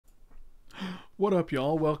What up,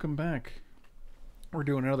 y'all? Welcome back. We're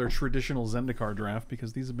doing another traditional Zendikar draft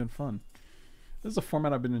because these have been fun. This is a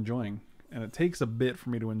format I've been enjoying, and it takes a bit for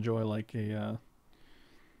me to enjoy like a,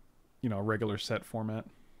 a regular set format.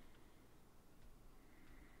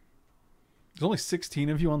 There's only 16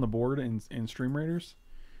 of you on the board in Stream Raiders.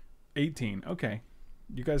 18. Okay.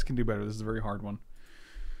 You guys can do better. This is a very hard one.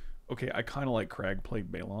 Okay, I kind of like Crag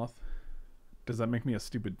Plague Baloth. Does that make me a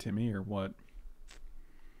stupid Timmy or what?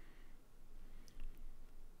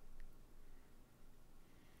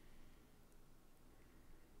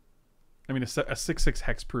 I mean, a 6/6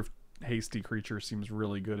 hexproof hasty creature seems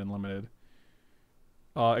really good and limited.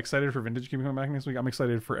 Excited for Vintage Cube coming back next week? I'm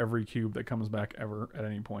excited for every cube that comes back ever at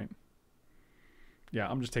any point. Yeah,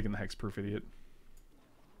 I'm just taking the hexproof idiot.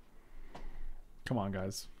 Come on,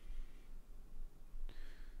 guys.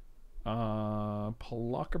 Palaka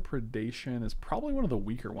Predation is probably one of the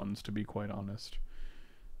weaker ones, to be quite honest.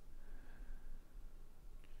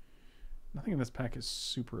 Nothing in this pack is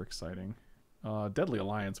super exciting. Deadly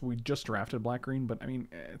Alliance. We just drafted black-green, but I mean,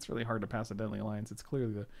 it's really hard to pass a Deadly Alliance. It's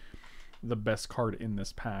clearly the best card in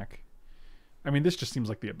this pack. I mean, this just seems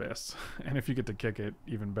like the Abyss. And if you get to kick it,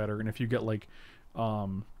 even better. And if you get, like,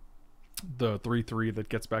 the 3/3 that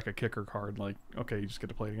gets back a kicker card, like, okay, you just get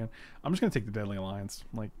to play it again. I'm just going to take the Deadly Alliance.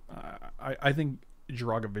 Like, I think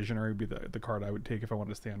Jiraga Visionary would be the card I would take if I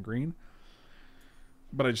wanted to stay on green.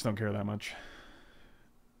 But I just don't care that much.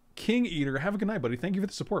 King Eater, have a good night, buddy. Thank you for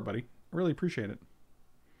the support, buddy. I really appreciate it.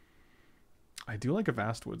 I do like a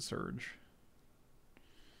Vastwood Surge.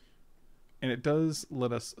 And it does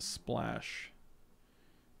let us splash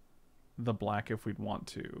the black if we'd want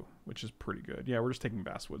to, which is pretty good. Yeah, we're just taking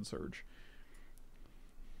Vastwood Surge.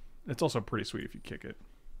 It's also pretty sweet if you kick it.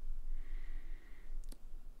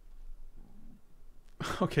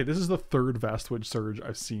 Okay, this is the third Vastwood Surge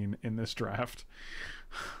I've seen in this draft.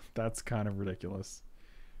 That's kind of ridiculous.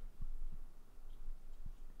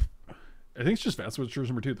 I think it's just Vastwood Surge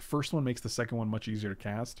number 2. The first one makes the second one much easier to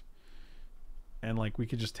cast. And, like, we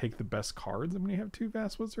could just take the best cards when you have 2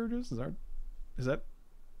 Vastwood Surges? Is that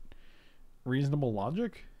reasonable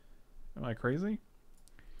logic? Am I crazy?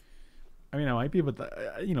 I mean, I might be,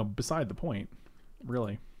 but, beside the point,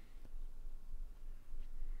 really.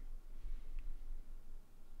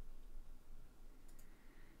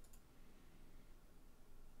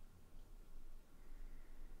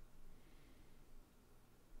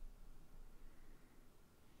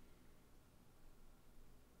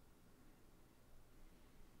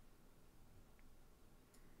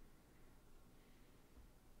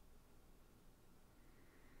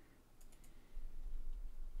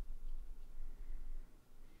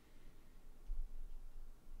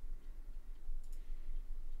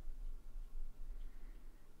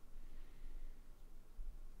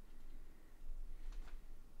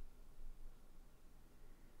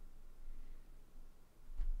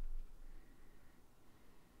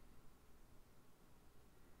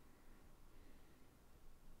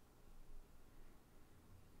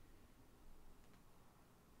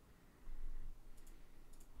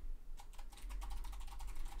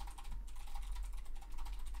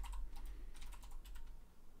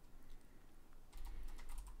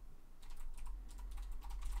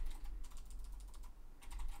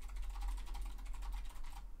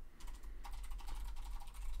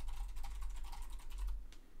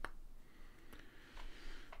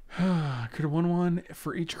 Could a 1/1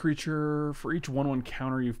 for each creature, for each 1/1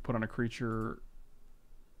 counter you've put on a creature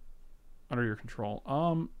under your control.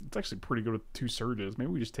 It's actually pretty good with 2 surges. Maybe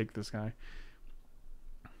we just take this guy.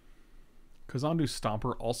 Kazandu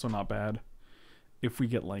Stomper, also not bad. If we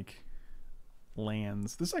get, like,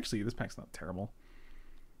 lands. This pack's not terrible.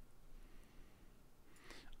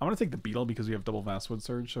 I'm going to take the Beetle because we have double Vastwood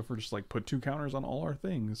Surge. So if we're just, like, put 2 counters on all our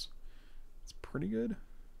things, it's pretty good.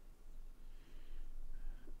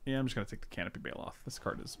 Yeah, I'm just going to take the Canopy Baloth. This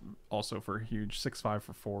card is also for a huge 6/5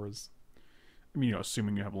 for 4s. I mean,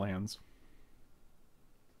 assuming you have lands.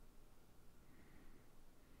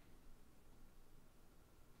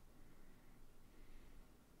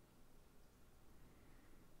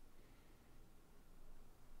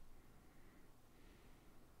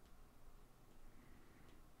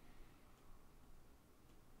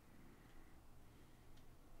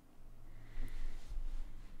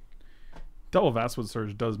 Double Vastwood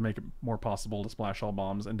Surge does make it more possible to splash all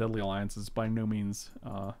bombs, and Deadly Alliances by no means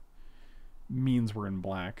means we're in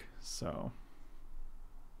black, so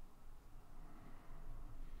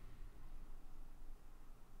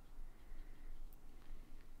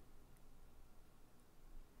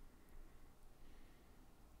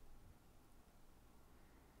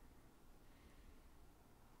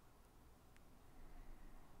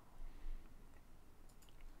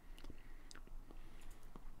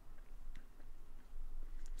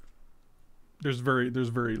There's very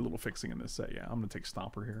little fixing in this set. Yeah, I'm gonna take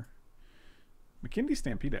Stomper here. McKinley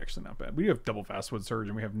Stampede actually not bad. We have double Fastwood Surge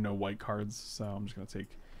and we have no white cards, so I'm just gonna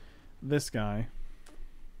take this guy.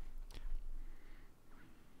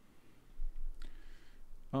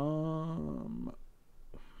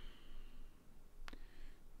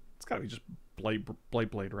 It's gotta be just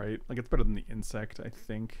Blight Blade, right? Like, it's better than the Insect, I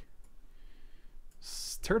think.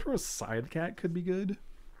 Territorial Sidecat could be good.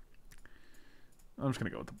 I'm just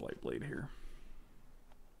gonna go with the Blight Blade here.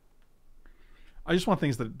 I just want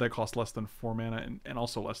things that cost less than 4 mana and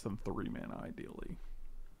also less than 3 mana, ideally.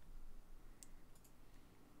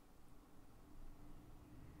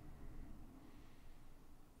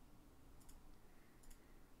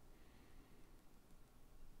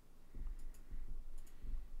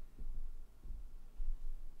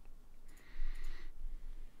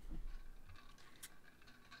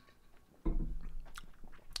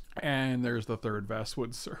 And there's the third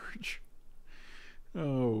Vastwood Surge.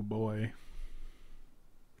 Oh boy.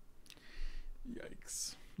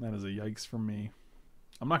 Yikes. That is a yikes from me.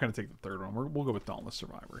 I'm not going to take the third one. We'll go with Dauntless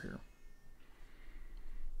Survivor here.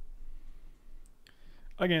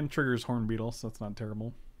 Again, triggers Horn Beetle, so that's not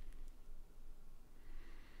terrible.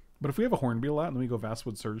 But if we have a Horn Beetle out and then we go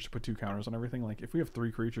Vastwood Surge to put 2 counters on everything, like if we have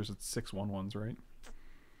 3 creatures, it's 6 1/1s, right?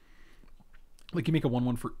 Like, you make a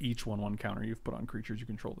 1/1 for each 1/1 counter you've put on creatures you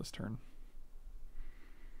control this turn.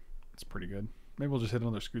 It's pretty good. Maybe we'll just hit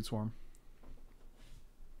another Scoot Swarm.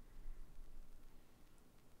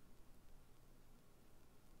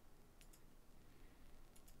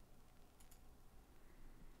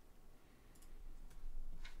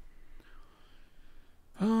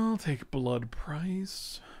 I'll take Blood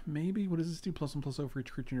Price. Maybe. What does this do? +1/+0 for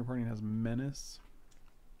each creature in your party and has Menace.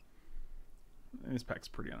 This pack's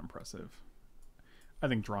pretty unimpressive. I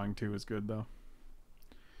think drawing 2 is good, though.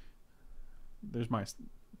 There's my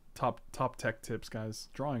top tech tips, guys.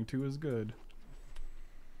 Drawing 2 is good.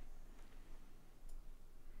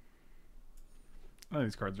 None of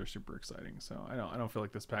these cards are super exciting, so I don't feel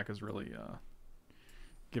like this pack is really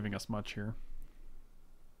giving us much here.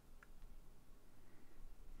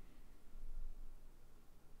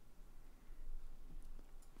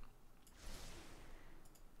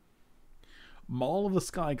 Maul of the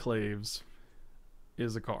Skyclaves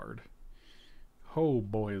is a card. Oh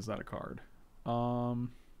boy, is that a card.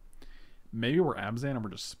 Maybe we're Abzan and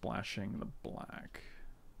we're just splashing the black.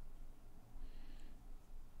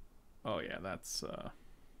 Oh yeah, that's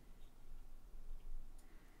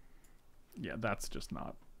yeah, that's just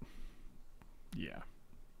not. Yeah.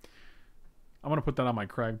 I'm gonna put that on my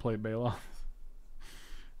Cragplate Bailoff.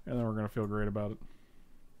 And then we're gonna feel great about it.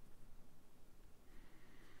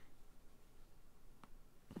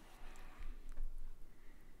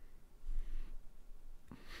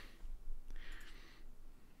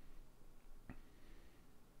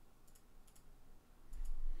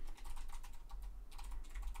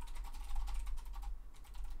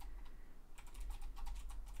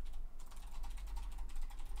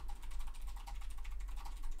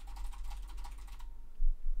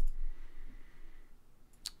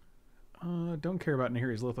 Don't care about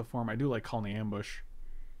Nahiri's Lithoform. I do like Colony Ambush.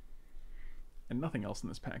 And nothing else in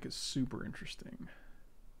this pack is super interesting.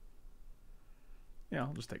 Yeah,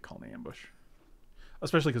 I'll just take Colony Ambush.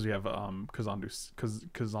 Especially because we have Kazandu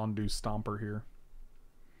Stomper here.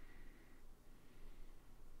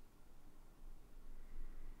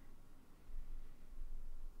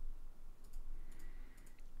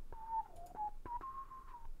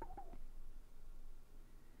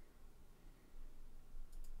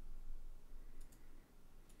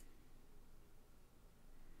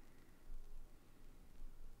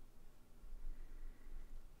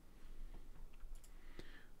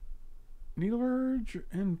 Needle Verge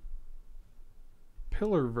and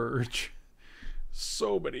Pillar Verge.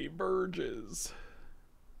 So many verges.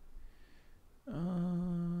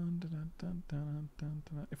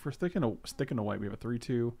 If we're sticking to white, we have a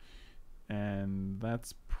 3/2, and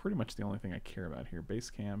that's pretty much the only thing I care about here. Base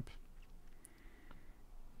camp.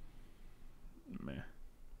 Meh.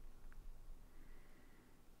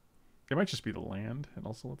 It might just be the land. It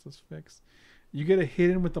also lets us fix. You get a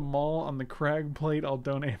hidden with the Maul on the Crag Plate. I'll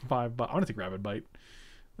donate 5 bucks. I want to take Rabid Bite.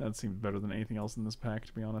 That seems better than anything else in this pack,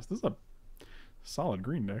 to be honest. This is a solid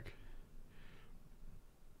green deck.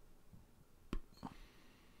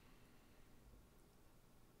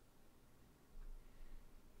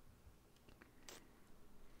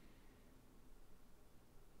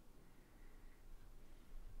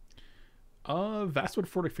 Vastwood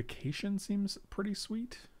Fortification seems pretty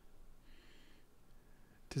sweet.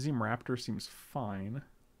 Tizim Raptor seems fine.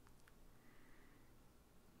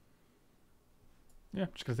 Yeah,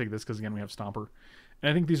 just gonna take this because again we have Stomper, and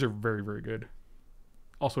I think these are very, very good.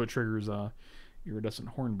 Also, it triggers Iridescent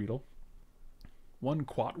Horn Beetle. One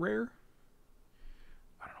Quat Rare.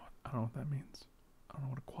 I don't know what that means. I don't know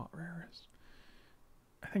what a Quat Rare is.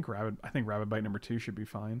 I think Rabid Bite number 2 should be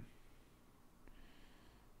fine.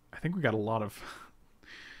 I think we got a lot of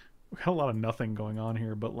nothing going on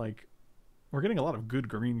here, but like we're getting a lot of good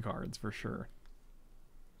green cards for sure.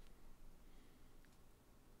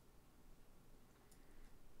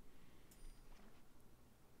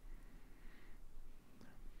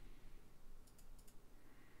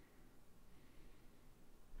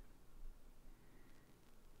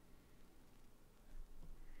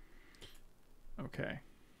 Okay.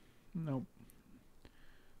 Nope.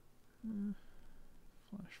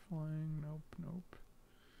 Flash Flying. Nope. Nope.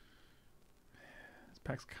 This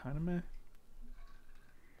pack's kind of meh.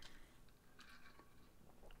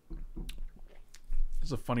 This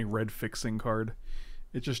is a funny red fixing card.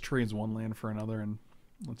 It just trades one land for another and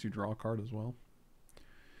lets you draw a card as well.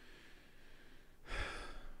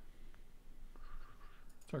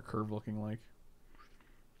 What's our curve looking like?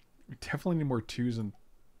 We definitely need more 2s and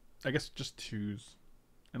I guess just 2s.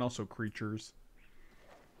 And also creatures.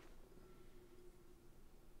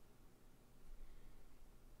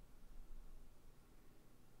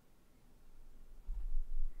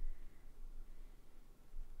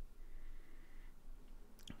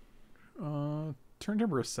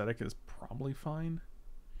 Turn-Temper Ascetic is probably fine.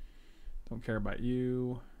 Don't care about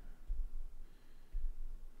you.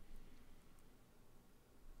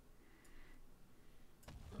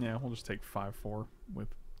 Yeah, we'll just take 5/4 with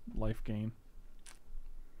life gain.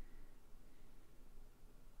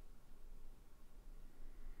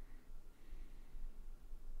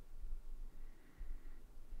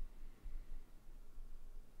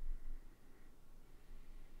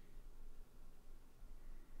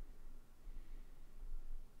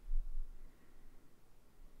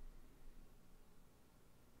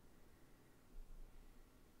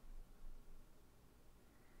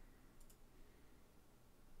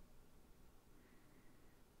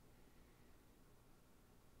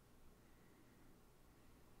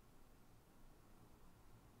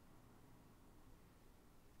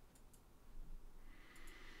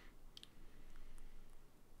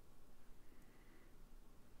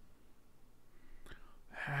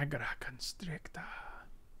 Agra Constrictor.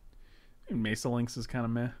 Mesa Lynx is kind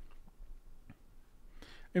of meh.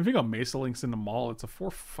 If we got Mesa Lynx in the mall, it's a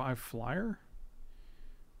 4/5 flyer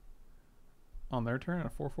on their turn and a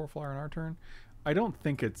 4/4 flyer on our turn. I don't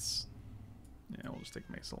think it's... Yeah, we'll just take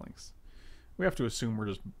Mesa Lynx. We have to assume we're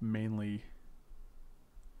just mainly...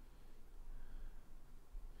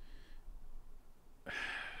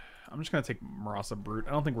 I'm just going to take Marasa Brute.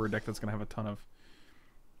 I don't think we're a deck that's going to have a ton of...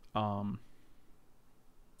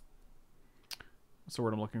 What's the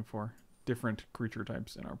word I'm looking for? Different creature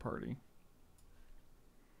types in our party.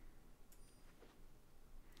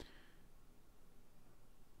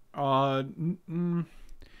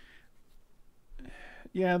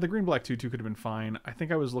 Yeah, the green-black 2/2 could have been fine. I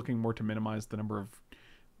think I was looking more to minimize the number of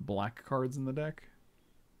black cards in the deck.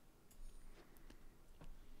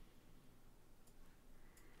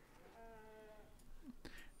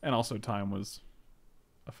 And also time was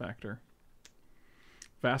a factor.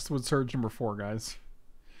 Vastwood Surge number 4, guys.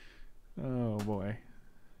 Oh, boy.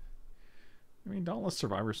 I mean, Dauntless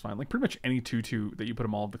Survivor's fine. Like, pretty much any 2/2 that you put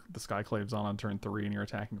them all the Skyclaves on turn 3 and you're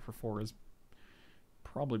attacking for 4 is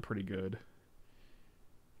probably pretty good.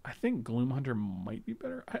 I think Gloomhunter might be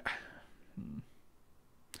better.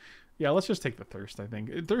 Yeah, let's just take the Thirst, I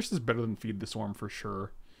think. Thirst is better than Feed the Swarm for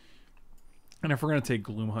sure. And if we're going to take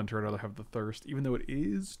Gloomhunter, I'd rather have the Thirst, even though it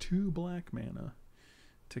is 2 black mana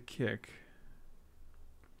to kick.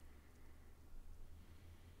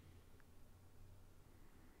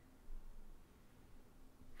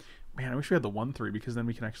 Man, I wish we had the 1/3 because then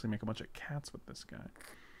we can actually make a bunch of cats with this guy.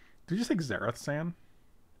 Did you just take Zareth San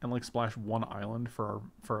and like splash 1 island for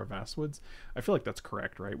our Vastwoods? I feel like that's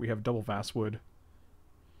correct, right? We have double Vastwood.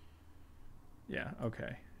 Yeah,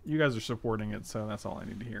 okay. You guys are supporting it, so that's all I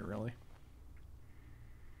need to hear, really.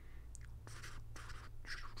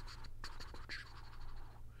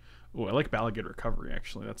 Oh, I like Balagate Recovery,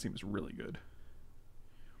 actually. That seems really good.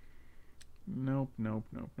 Nope, nope,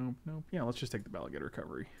 nope, nope, nope. Yeah, let's just take the Balagate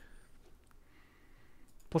Recovery.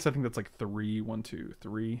 Plus, I think that's like 3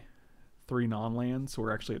 non-lands, so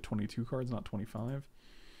we're actually at 22 cards, not 25.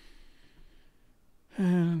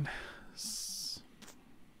 And...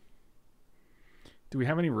 do we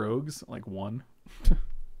have any rogues? Like 1?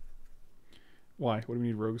 Why? What do we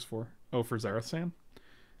need rogues for? Oh, for Zareth San?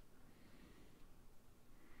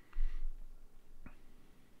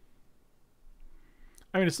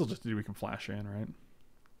 I mean, it's still just a dude we can flash in, right?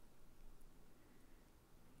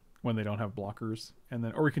 When they don't have blockers. And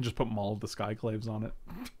then, or we can just put Maul of the Skyclaves on it.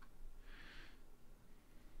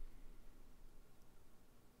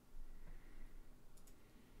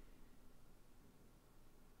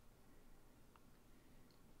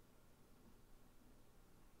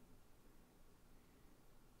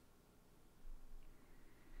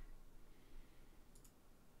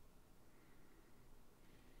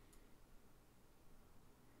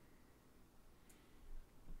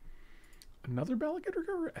 Another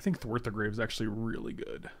Balagator? I think Thwart the Grave is actually really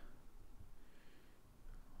good.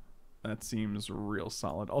 That seems real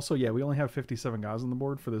solid. Also, yeah, we only have 57 guys on the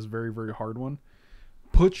board for this very, very hard one.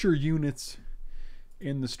 Put your units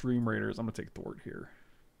in the Stream Raiders. I'm going to take Thwart here.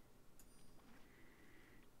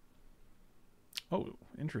 Oh,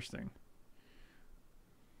 interesting.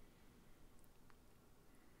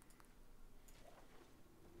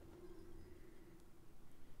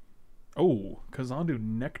 Oh, Kazandu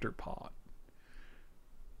Nectar Pot.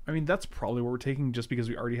 I mean, that's probably what we're taking just because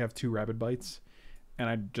we already have 2 Rabid Bites. And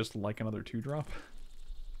I'd just like another 2-drop.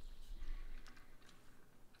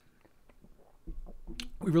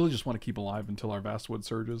 We really just want to keep alive until our Vastwood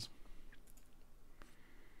surges.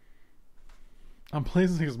 I'm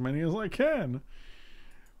placing as many as I can.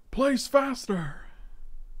 Place faster.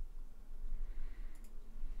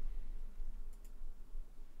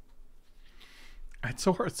 It's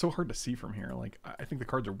so hard to see from here. Like, I think the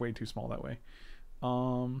cards are way too small that way.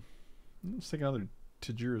 Let's take another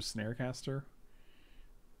Tajuru Snarecaster.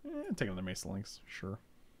 Take another Mesa Lynx, sure.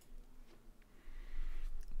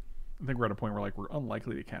 I think we're at a point where like we're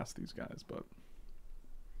unlikely to cast these guys, but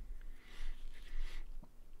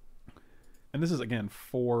and this is again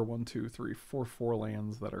 4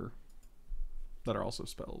 lands that are also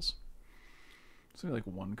spells. So like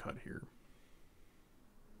 1 cut here.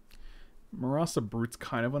 Marasa Brute's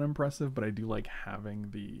kind of unimpressive, but I do like having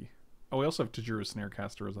the. Oh, we also have Tajuru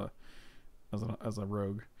Snarecaster as a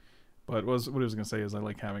rogue. But what I was gonna say is I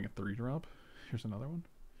like having a 3-drop. Here's another one.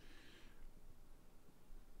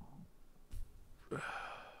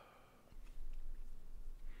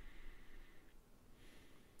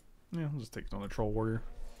 Yeah, I'll just take another Troll Warrior.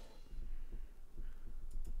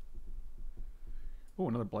 Oh,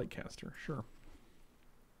 another Blightcaster, sure.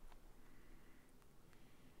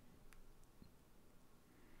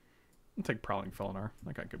 I'll take Prowling Felinar.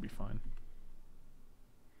 That guy could be fine.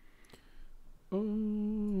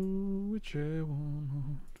 Oh, which I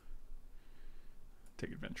want.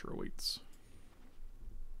 Take Adventure Awaits.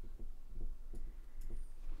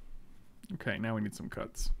 Okay, now we need some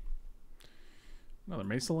cuts. Another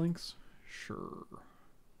Mesa Lynx? Sure.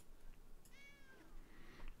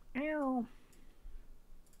 Ow.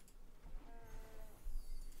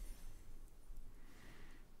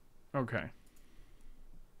 Okay.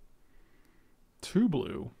 2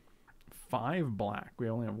 blue. 5 black. We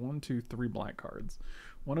only have 1, 2, 3 black cards.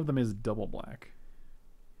 One of them is double black.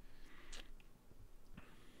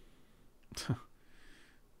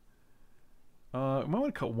 We might want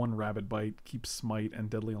to cut 1 Rabid Bite, keep Smite and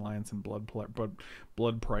Deadly Alliance and Blood Price.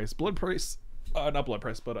 Not Blood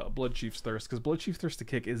Price, but Blood Chief's Thirst, because Blood Chief's Thirst to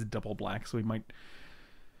kick is double black, so we might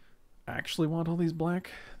actually want all these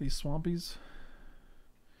swampies.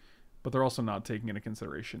 But they're also not taking into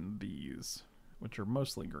consideration these, which are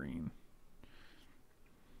mostly green.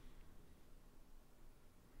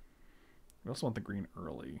 We also want the green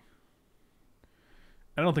early.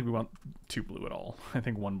 I don't think we want 2 blue at all. I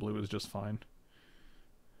think 1 blue is just fine.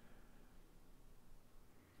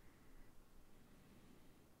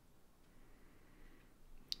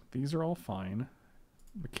 These are all fine.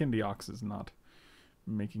 The Kindiox is not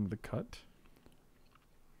making the cut.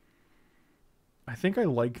 I think I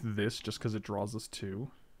like this just because it draws us 2.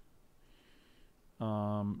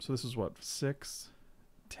 So this is what? 6,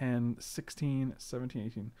 10, 16, 17,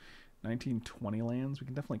 18, 19, 20 lands. We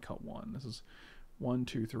can definitely cut 1. This is 1,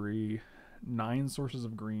 2, 3, 9 sources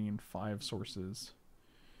of green, 5 sources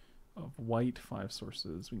of white, 5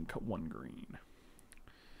 sources. We can cut 1 green.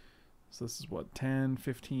 So this is what? 10,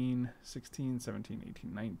 15, 16, 17,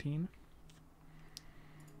 18, 19.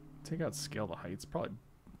 Take out Scale the Heights. Probably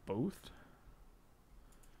both.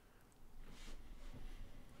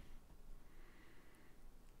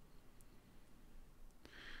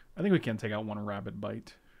 I think we can take out 1 Rabid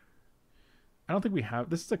Bite. I don't think we have.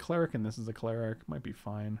 This is a Cleric and this is a Cleric. Might be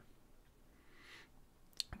fine.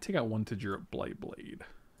 Take out 1 Tajuru Blightblade.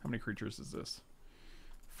 How many creatures is this?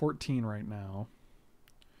 14 right now.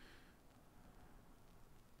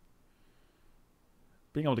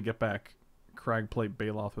 Being able to get back Cragplate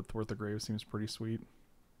Baloth with Thwart the Grave seems pretty sweet.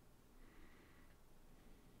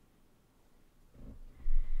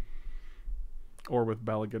 Or with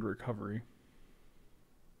Balagid Recovery.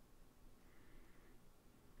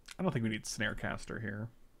 I don't think we need Snarecaster here.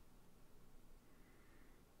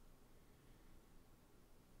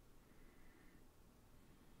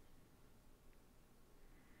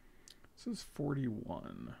 This is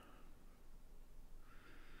 41.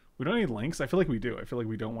 We don't need links. I feel like we do. I feel like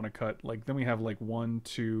we don't want to cut. Like, then we have like 1,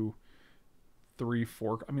 2, 3,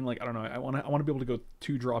 4. I mean, like, I don't know. I want to be able to go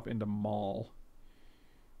 2-drop into Maul.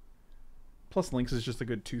 Plus links is just a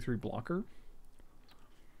good 2-3 blocker.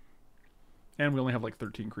 And we only have like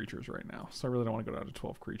 13 creatures right now. So I really don't want to go down to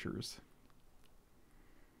 12 creatures.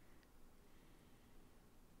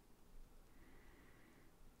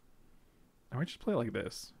 I might just play like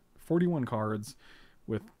this. 41 cards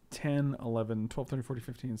with 10, 11, 12, 13, 14,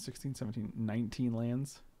 15, 16, 17, 19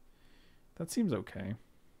 lands. That seems okay.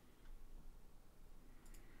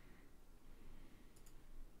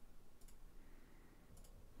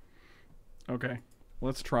 Okay,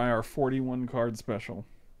 let's try our 41 card special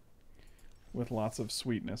with lots of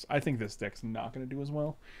sweetness. I think this deck's not going to do as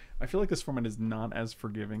well. I feel like this format is not as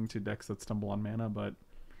forgiving to decks that stumble on mana, but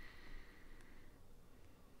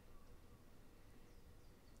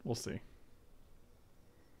we'll see.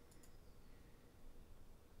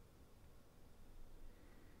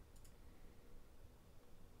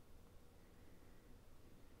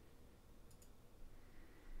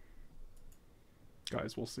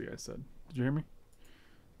 Guys, we'll see, I said. Did you hear me?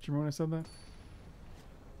 Did you hear when I said that?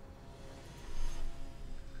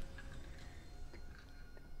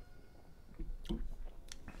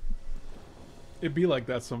 It be like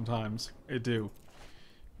that sometimes. It do.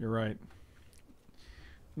 You're right.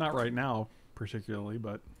 Not right now, particularly,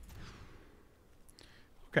 but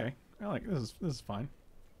okay. I like this. Is fine.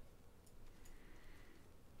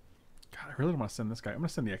 God, I really don't want to send this guy. I'm gonna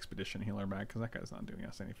send the Expedition Healer back because that guy's not doing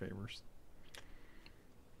us any favors.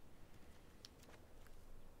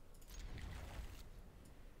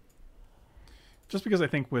 Just because I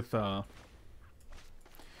think with Cragplate,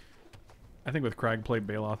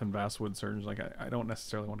 Baloth, and Vastwood Surge, like I don't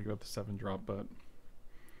necessarily want to give up the 7-drop, but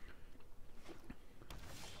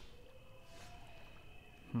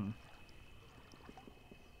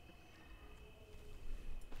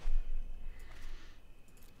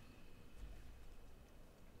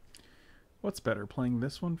what's better, playing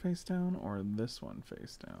this one face down or this one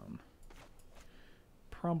face down?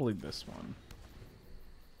 Probably this one.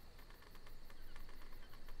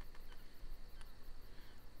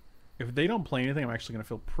 If they don't play anything, I'm actually going to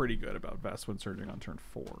feel pretty good about Vastwood Surging on turn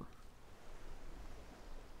 4.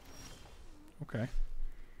 Okay.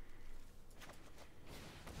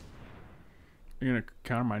 You're going to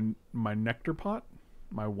counter my Nectar Pot?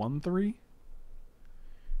 My 1/3?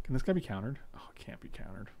 Can this guy be countered? Oh, it can't be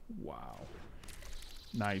countered. Wow.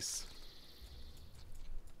 Nice.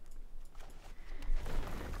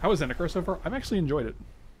 How was Zendikar so far? I've actually enjoyed it,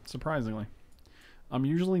 surprisingly. I'm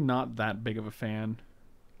usually not that big of a fan.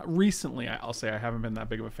 Recently, I'll say I haven't been that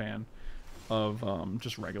big of a fan of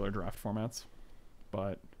just regular draft formats,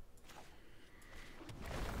 but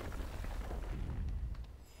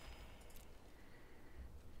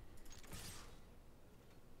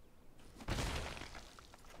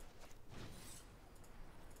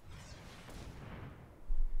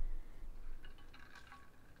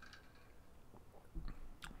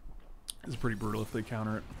it's pretty brutal if they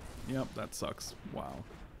counter it. Yep, that sucks. Wow.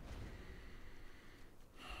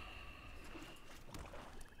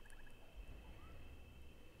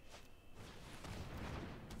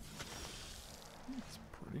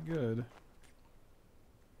 Good.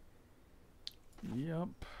 Yep.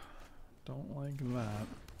 Don't like that.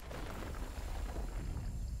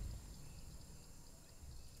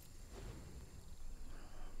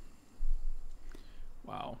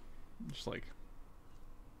 Wow. Just like...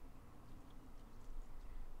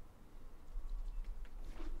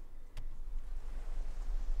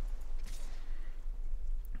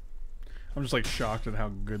 I'm just like shocked at how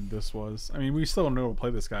good this was. I mean, we still don't know how to play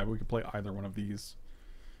this guy, but we could play either one of these,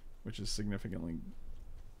 which is significantly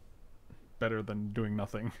better than doing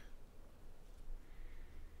nothing.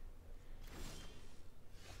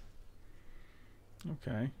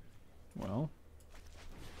 Okay. Well.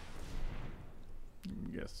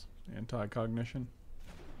 Yes. Anti-cognition?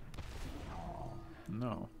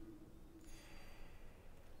 No.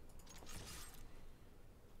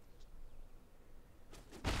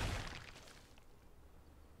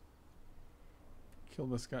 Kill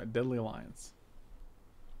this guy. Deadly Alliance.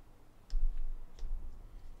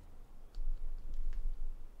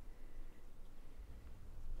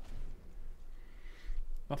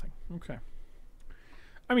 Nothing. Okay.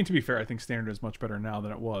 I mean, to be fair, I think Standard is much better now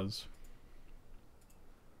than it was.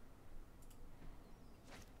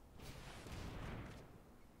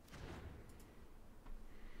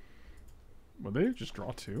 Would they just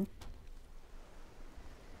draw 2?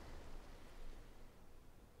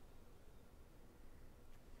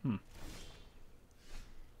 Hmm.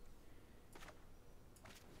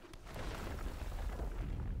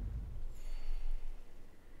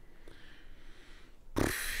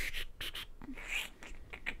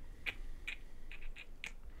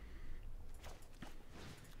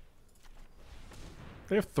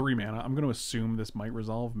 They have 3 mana. I'm going to assume this might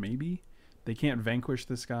resolve, maybe. They can't vanquish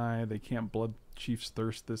this guy. They can't Blood Chief's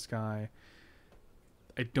Thirst this guy.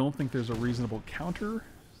 I don't think there's a reasonable counter,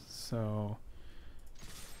 so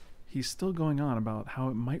he's still going on about how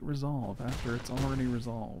it might resolve after it's already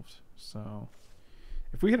resolved. So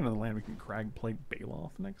if we hit another land, we can Crag Plate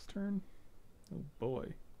Baloth next turn. Oh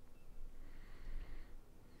boy.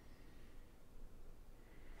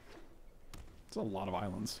 It's a lot of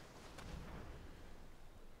islands.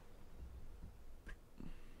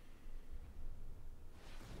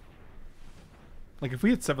 Like, if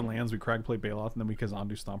we had 7 lands, we Crag Plate Baloth, and then we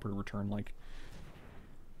Kazandu Stomper to return, like,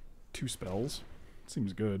 2 spells.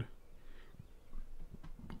 Seems good.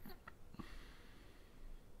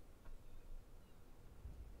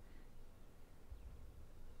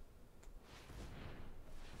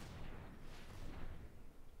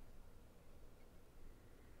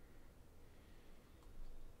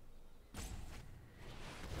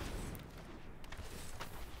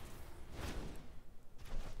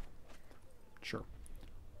 Sure.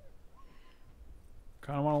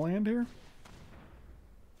 Kind of want to land here?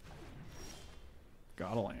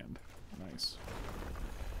 Gotta land. Nice.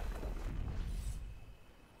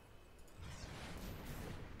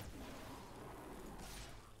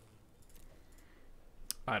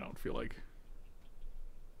 I don't feel like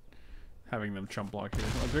having them chump block here.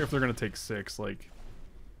 If they're going to take 6, like,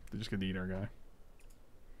 they're just going to eat our guy.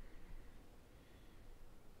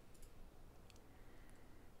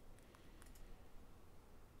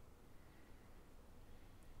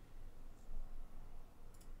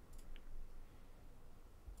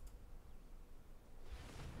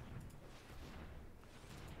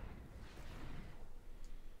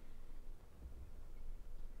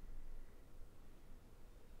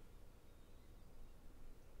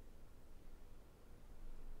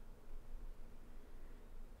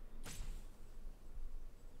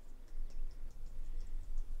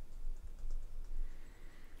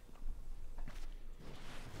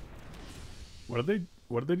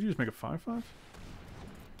 What did they do? Just make a 5/5?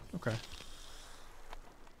 Okay.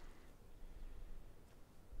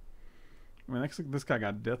 I mean, this guy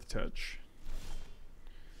got Death Touch,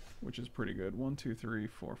 which is pretty good. 1, 2, 3,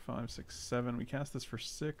 4, 5, 6, 7. We cast this for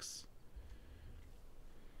 6.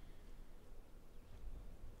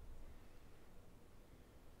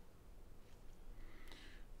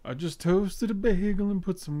 I just toasted a bagel and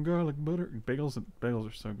put some garlic butter. Bagels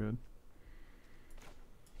are so good.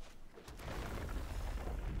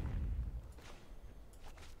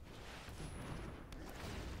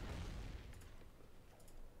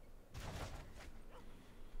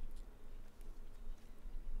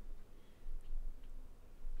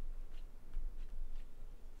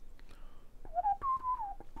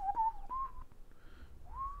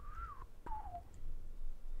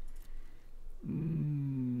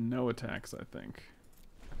 No attacks, I think.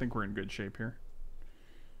 I think we're in good shape here.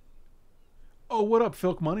 Oh, what up,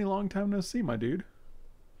 Filk Money? Long time no see, my dude.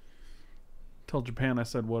 Tell Japan I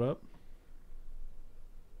said what up.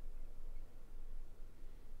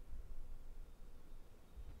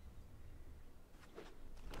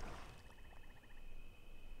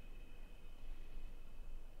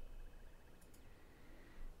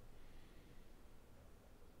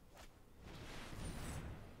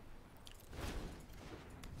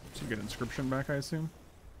 So you get Inscription back, I assume?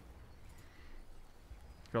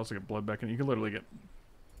 You can also get Blood back, and you can literally get...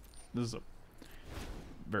 This is a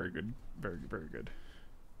very good, very, very good.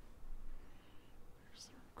 There's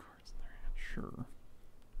the cards in their hand, sure.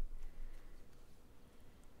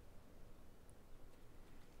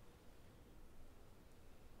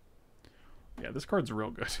 Yeah, this card's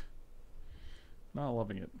real good. Not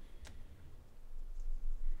loving it.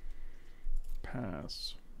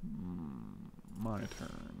 Pass. My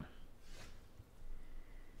turn.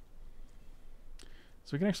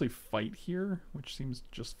 So we can actually fight here, which seems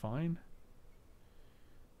just fine.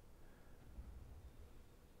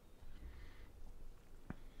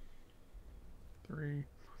 Three,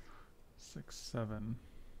 6, 7.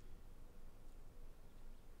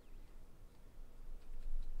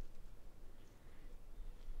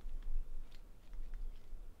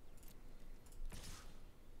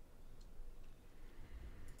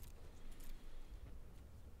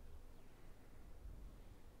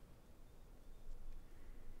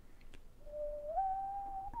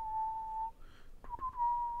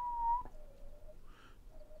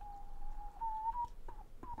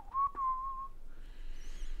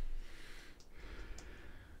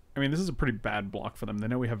 I mean, this is a pretty bad block for them. They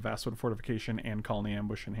know we have Vastwood Fortification and Colony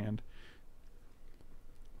Ambush in hand.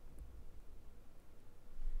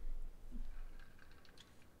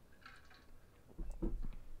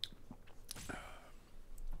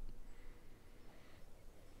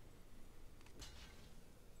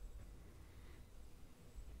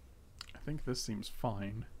 I think this seems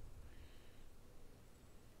fine.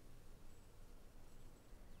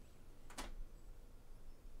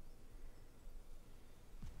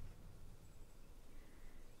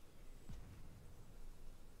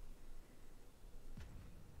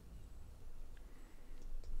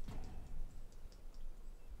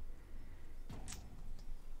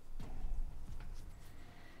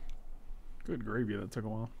 Good gravy, that took a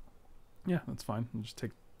while. Yeah, that's fine. We'll just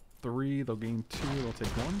take 3, they'll gain 2, they'll take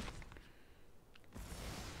 1.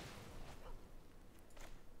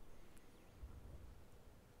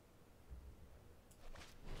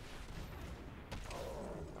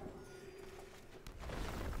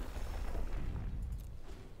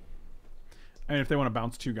 And if they want to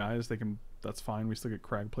bounce 2 guys, they can. That's fine. We still get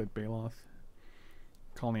Cragplate Baloth.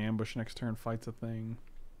 Colony Ambush next turn fights a thing.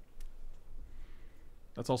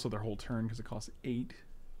 That's also their whole turn because it costs 8.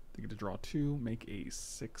 They get to draw 2, make a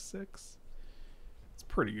 6/6. It's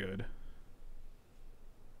pretty good.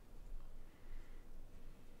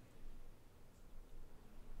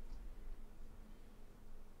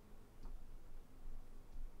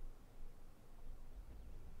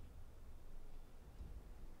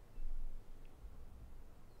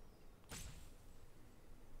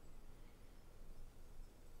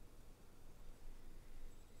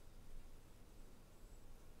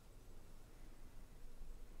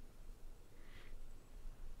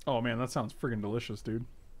 Oh man, that sounds friggin' delicious, dude.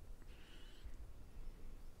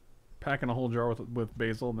 Packing a whole jar with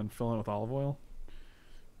basil and then filling it with olive oil.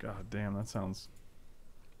 God damn, that sounds...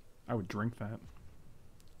 I would drink that.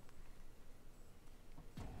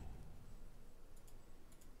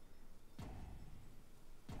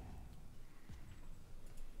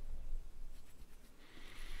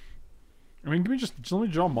 I mean, can we just let me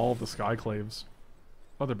draw them all of the Skyclaves.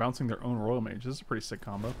 Oh, they're bouncing their own Royal Mage. This is a pretty sick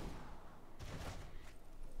combo.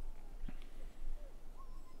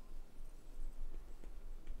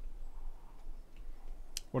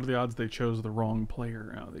 What are the odds they chose the wrong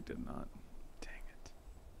player? Oh, they did not. Dang it.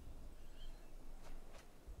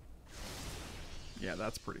 Yeah,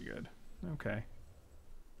 that's pretty good. Okay.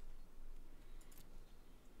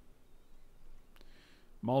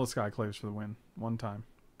 Maul the Skyclaves for the win. One time.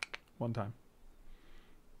 One time.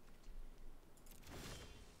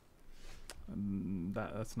 And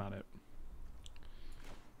that's not it.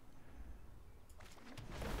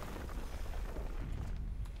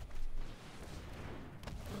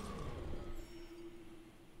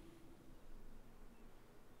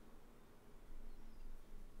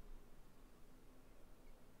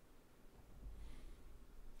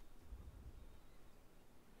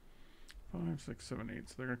 Five, 6, 7, 8.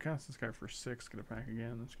 So they're gonna cast this guy for 6, get a pack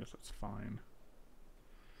again. I guess that's fine.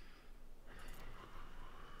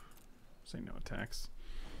 Say no attacks.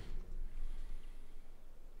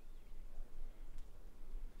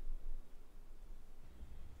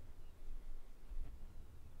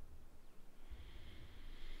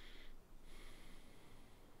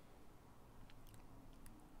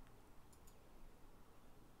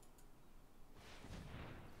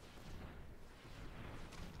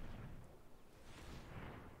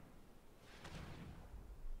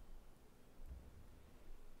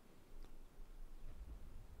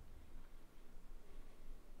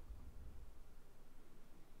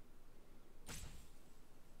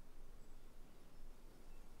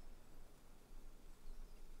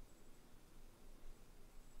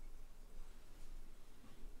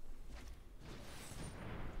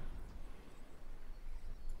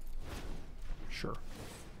 Sure.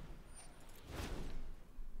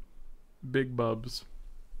 Big Bubs.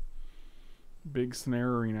 Big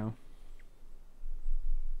Snarerino.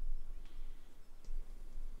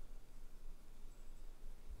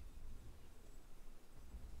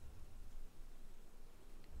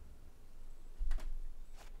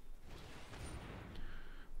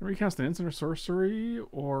 Recast an instant or sorcery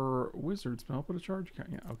or wizard spell. Put a charge.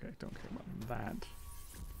 Yeah, okay. Don't care about that.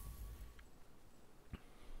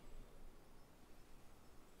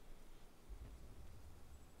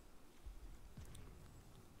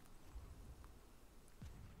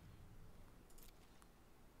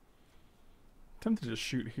 Tempted to just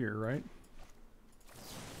shoot here, right?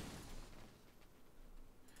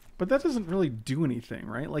 But that doesn't really do anything,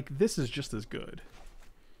 right? Like, this is just as good.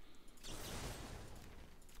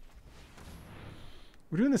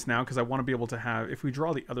 We're doing this now because I want to be able to have... If we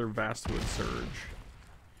draw the other Vastwood Surge,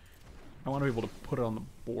 I want to be able to put it on the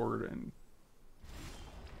board and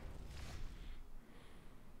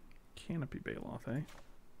Canopy Baloth, eh?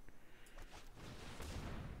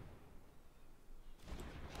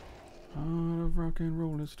 Heart of rock and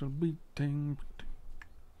roll is still beating.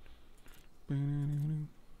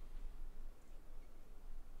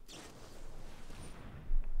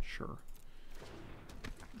 Sure.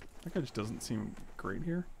 That guy just doesn't seem great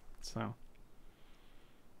here, so.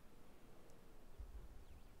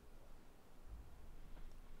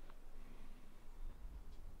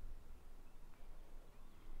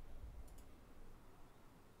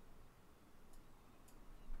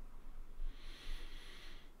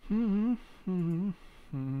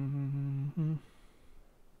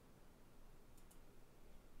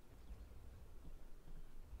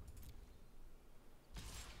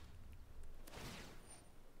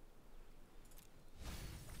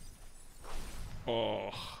 Oh,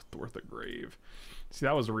 Thwart the Grave. See,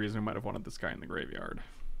 that was the reason we might have wanted this guy in the graveyard.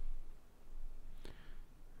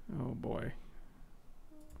 Oh boy.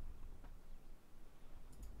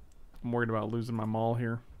 I'm worried about losing my maul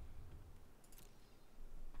here.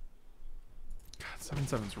 God,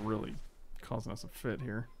 7/7's really causing us a fit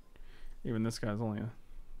here. Even this guy's only a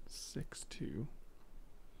 6/2.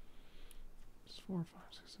 4, 5,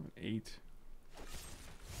 6, 7, 8.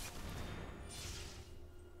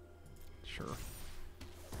 Sure.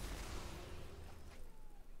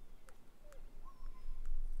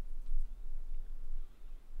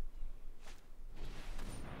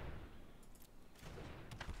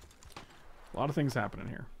 A lot of things happening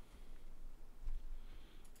here.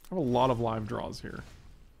 I have a lot of live draws here.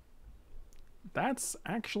 That's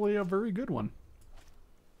actually a very good one.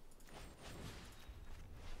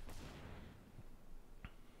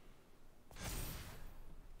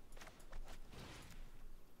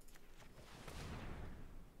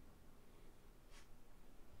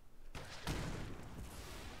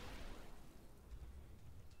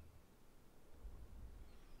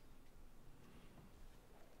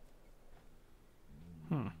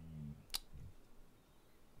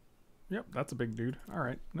 Yep, that's a big dude.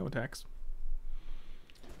 Alright, no attacks.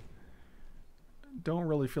 Don't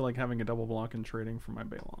really feel like having a double block and trading for my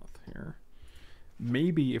Baloth here.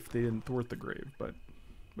 Maybe if they didn't thwart the grave, but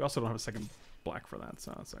we also don't have a second black for that,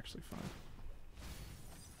 so that's actually fine.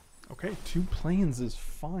 Okay, 2 planes is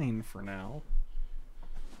fine for now.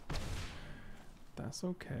 That's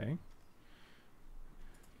okay.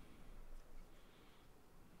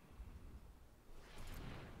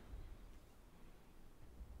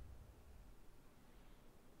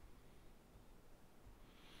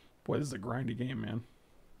 Boy, this is a grindy game, man.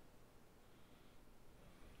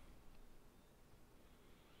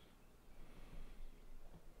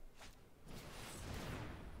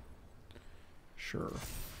 Sure.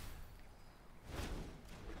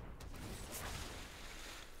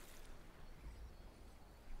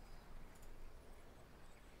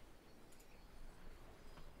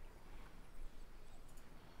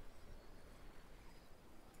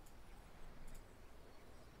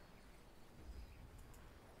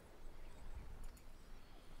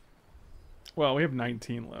 Well, we have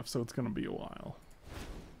 19 left, so it's going to be a while.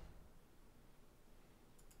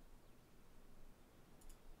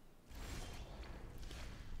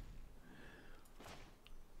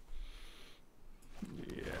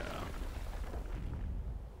 Yeah.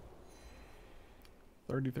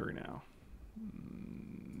 33 now.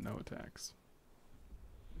 No attacks.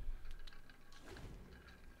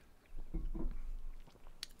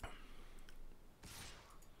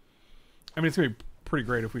 I mean, it's going to be pretty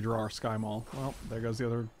great if we draw our Sky Maul. Well, there goes the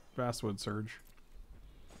other Vastwood Surge.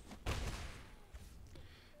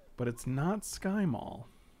 But it's not Sky Maul.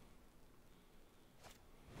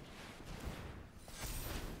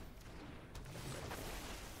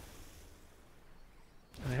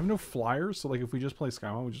 And they have no flyers, so like if we just play Sky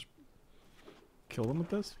Maul, we just kill them with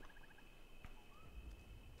this.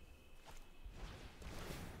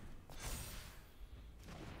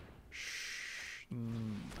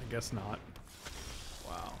 I guess not.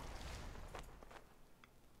 Wow.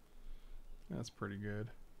 That's pretty good.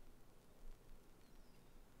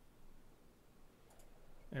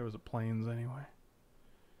 It was a plains anyway.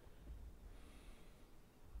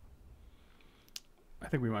 I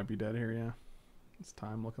think we might be dead here, yeah. It's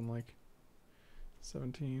time looking like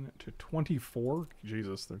 17 to 24.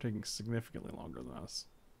 Jesus, they're taking significantly longer than us.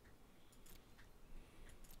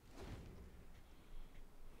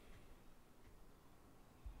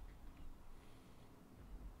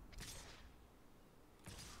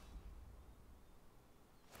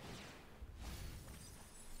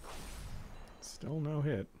 Still no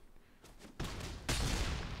hit.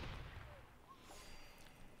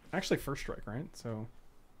 Actually, first strike, right? So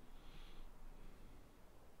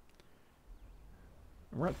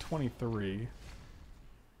we're at 23.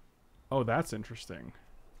 Oh, that's interesting.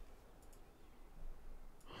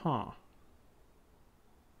 Huh.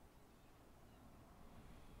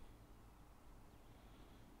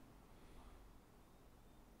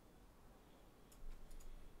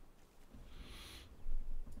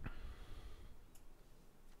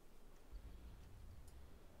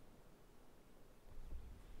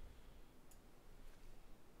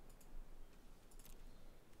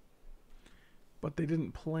 But they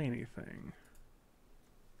didn't play anything.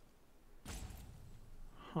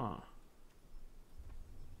 Huh.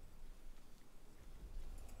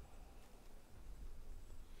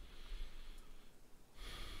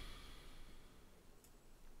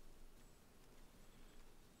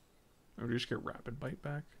 Or do you just get Rapid Bite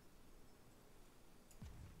back?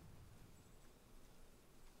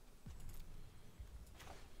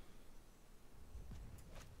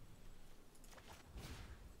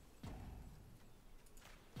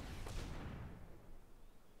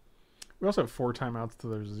 We also have 4 timeouts to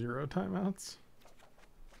their 0 timeouts.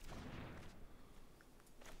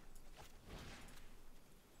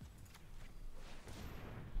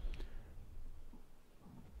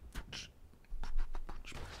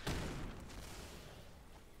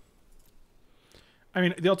 I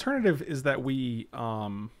mean, the alternative is that we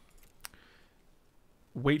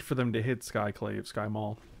wait for them to hit Skyclave, Sky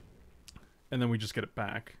Mall, and then we just get it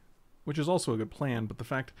back, which is also a good plan. But the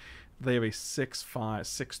fact they have a 6/5,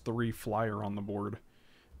 6/3 flyer on the board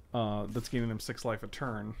that's gaining them 6 life a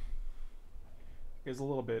turn is a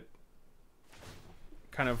little bit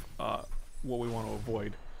kind of what we want to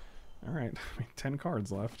avoid. All right, 10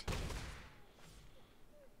 cards left.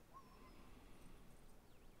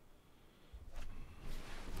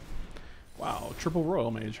 Wow, triple Royal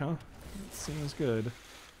Mage, huh? That seems good.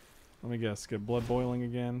 Let me guess, get Blood Boiling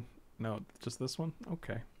again? No, just this one?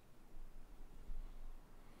 Okay.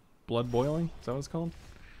 Blood Boiling? Is that what it's called?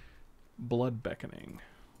 Blood Beckoning.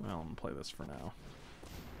 Well, I'm gonna play this for now.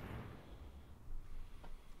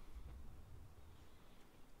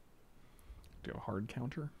 Do you have a hard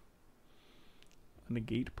counter? A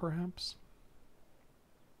negate, perhaps?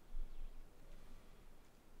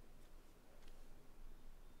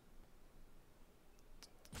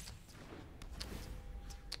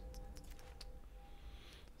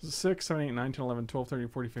 This is 6, 7, 8, 9, 10, 11, 12, 13,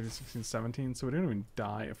 14, 15, 16, 17. So we don't even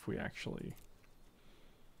die if we actually...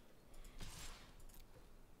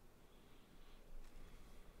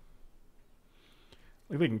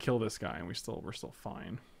 Like, they can kill this guy and we're still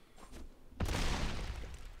fine.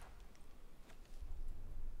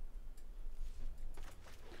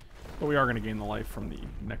 But we are going to gain the life from the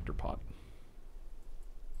Nectar Pot.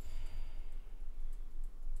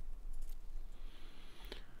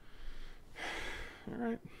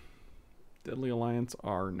 Alright. Deadly Alliance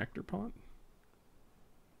are Nectar Pot.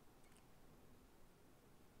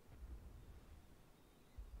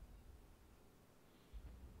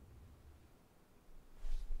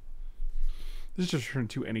 This is just return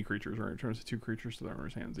to any creatures, right? It returns to 2 creatures to the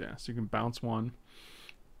owner's hands, yeah. So you can bounce 1.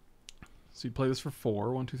 So you play this for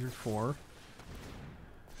 4. 1, 2, 3, 4.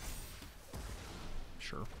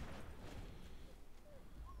 Sure.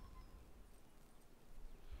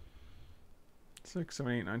 Six,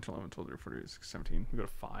 7, 8, 9, 10, 11, 12, 13, 14, 15, 17. We go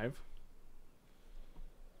to 5.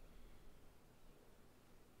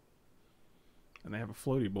 And they have a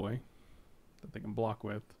floaty boy that they can block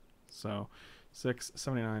with. So 6,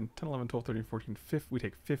 7, 8, 9, 10, 11, 12, 13, 14, 15. We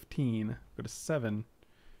take 15. Go to 7.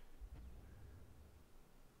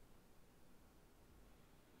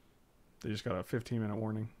 They just got a 15-minute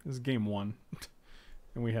warning. This is game 1.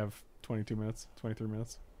 And we have 22 minutes, 23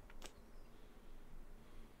 minutes.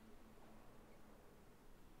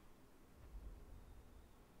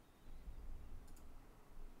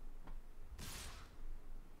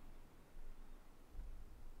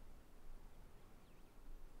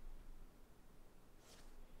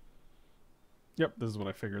 Yep, this is what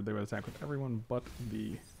I figured. They would attack with everyone but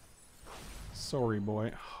the sorry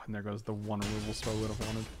boy. Oh, and there goes the one removal spell we would have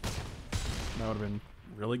wanted. That would have been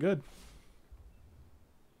really good.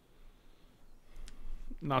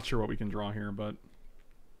 Not sure what we can draw here, but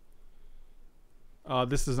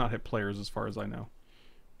this does not hit players as far as I know.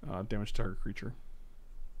 Damage target creature.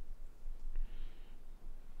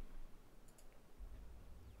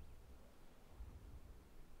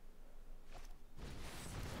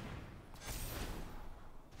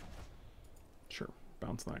 Sure,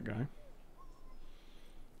 bounce that guy.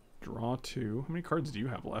 Draw 2. How many cards do you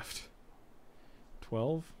have left?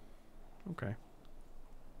 12? Okay.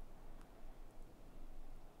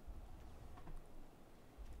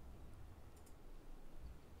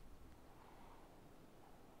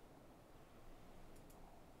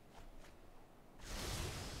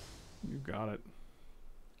 got it.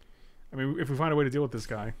 I mean, if we find a way to deal with this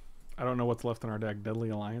guy, I don't know what's left in our deck. Deadly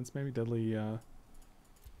Alliance, maybe? Deadly, I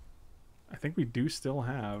think we do still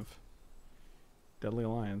have Deadly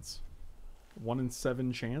Alliance. 1 in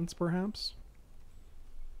 7 chance, perhaps?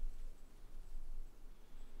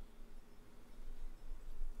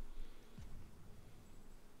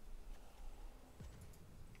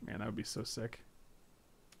 Man, that would be so sick.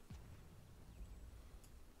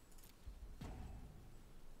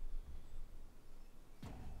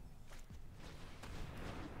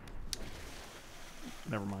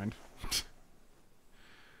 Never mind.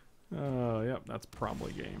 Yep, that's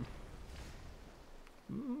probably game.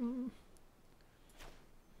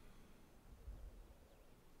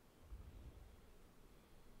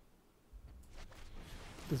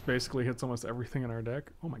 This basically hits almost everything in our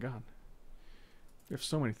deck. Oh my god. We have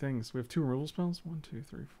so many things. We have 2 removal spells. 1, 2,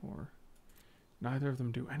 3, 4. Neither of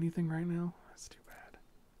them do anything right now. That's too bad.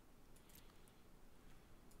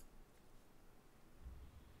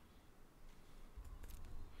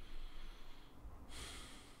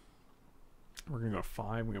 We're gonna go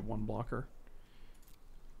 5. We have 1 blocker.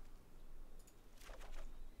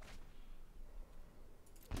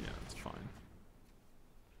 Yeah, that's fine.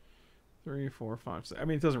 3, 4, 5, 6. I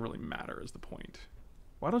mean, it doesn't really matter is the point.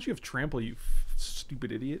 Why don't you have trample, you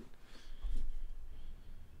stupid idiot?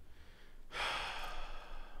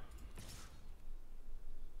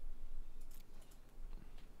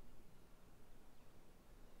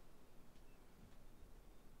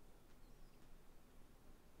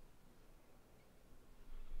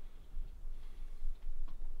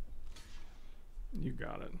 You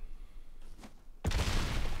got it.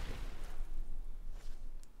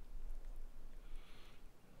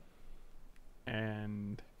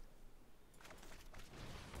 And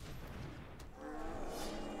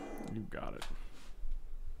you got it.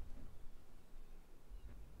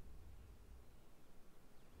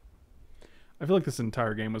 I feel like this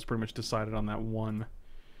entire game was pretty much decided on that one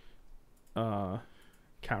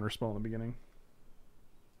counter spell in the beginning.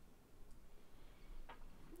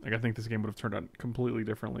 Like, I think this game would have turned out completely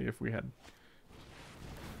differently if we had...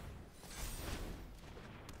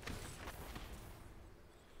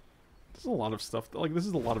 This is a lot of stuff. Like, this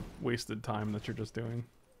is a lot of wasted time that you're just doing.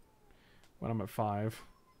 When I'm at 5.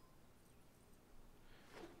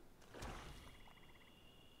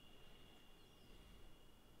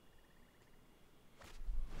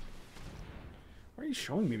 Why are you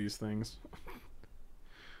showing me these things? I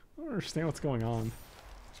don't understand what's going on.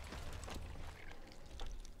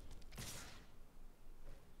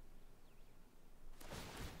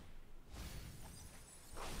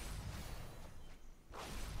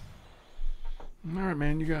 Alright,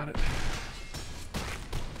 man, you got it.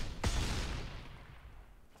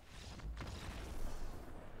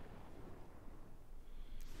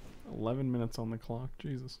 $11 on the clock,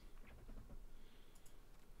 Jesus.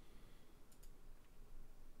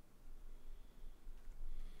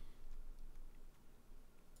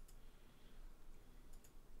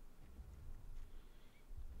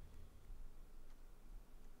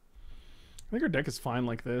 I think our deck is fine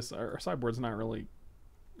like this. Our sideboard's not really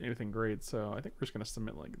anything great, so I think we're just going to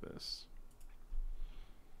submit like this.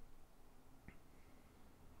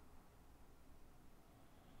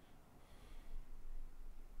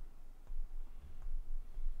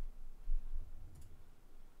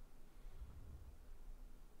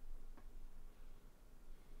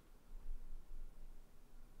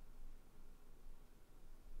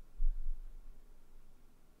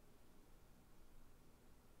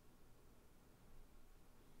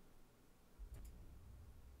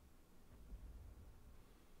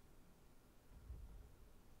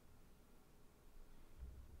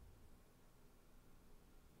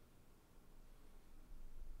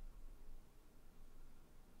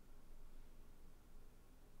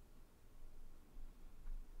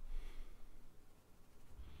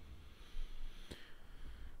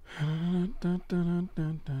 Dun, dun, dun,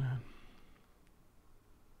 dun, dun.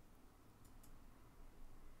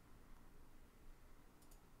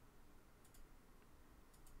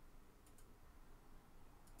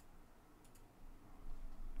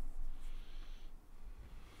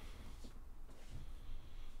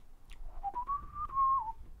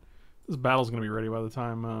 This battle's gonna be ready by the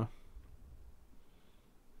time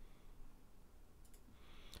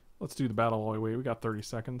let's do the battle while we wait. We got 30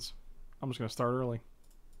 seconds. I'm just gonna start early.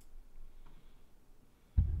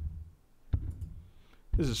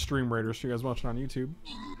 This is Stream Raiders for you guys watching on YouTube.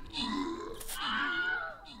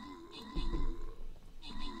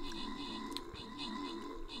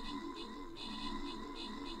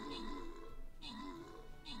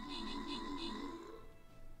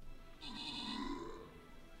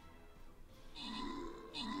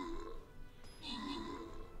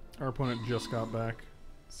 Our opponent just got back,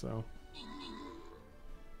 so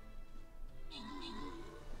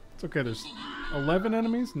it's okay. There's 11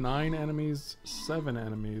 enemies, 9 enemies, 7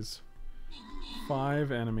 enemies,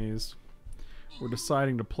 5 enemies. We're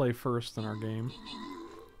deciding to play first in our game.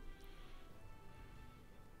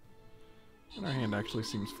 And our hand actually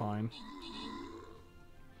seems fine.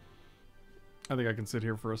 I think I can sit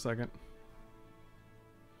here for a second.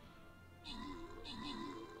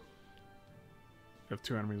 We have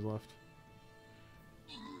 2 enemies left.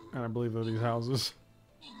 And I believe they're these houses.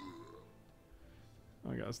 Oh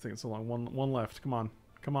my god, it's taking so long. One left. Come on.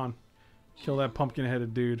 Come on. Kill that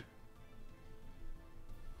pumpkin-headed dude.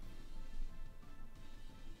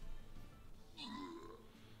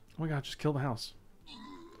 Oh my god, just kill the house.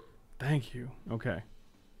 Thank you. Okay.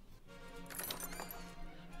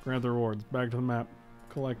 Grant the rewards. Back to the map.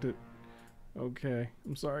 Collect it. Okay.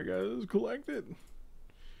 I'm sorry, guys. Collect it.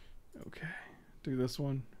 Okay. Do this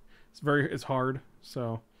one. It's hard,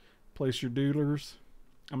 so place your doodlers.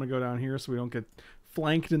 I'm gonna go down here so we don't get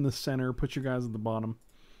flanked in the center. Put your guys at the bottom.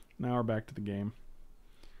 Now we're back to the game.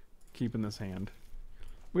 Keeping this hand.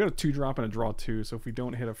 We got a 2-drop and a draw 2, so if we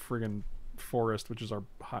don't hit a friggin' forest, which is our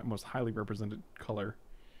most highly represented color,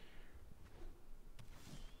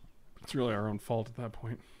 it's really our own fault at that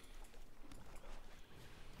point.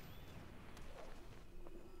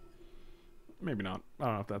 Maybe not. I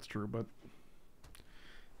don't know if that's true, but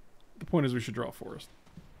the point is we should draw a forest.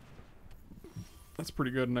 That's pretty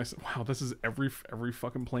good. And wow, this is every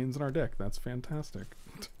fucking planes in our deck. That's fantastic.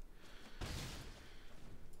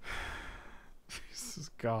 Jesus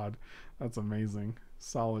God, that's amazing.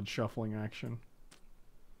 Solid shuffling action.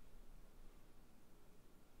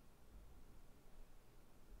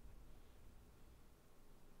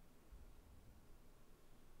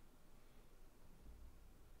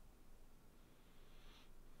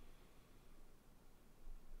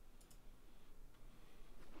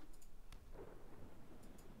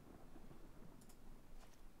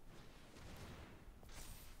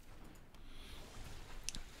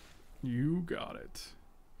 You got it.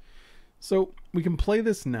 So we can play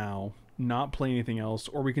this now, not play anything else,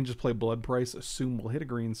 or we can just play Blood Price, assume we'll hit a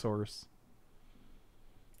green source.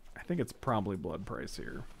 I think it's probably Blood Price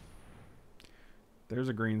here. There's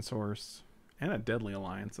a green source and a Deadly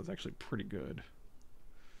Alliance. That's actually pretty good.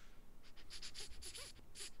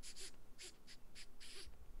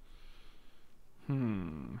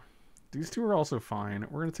 These two are also fine.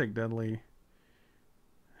 We're going to take Deadly.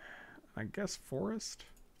 I guess Forest.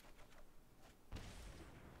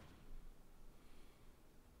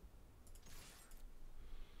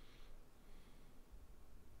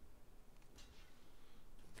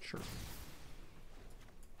 Sure.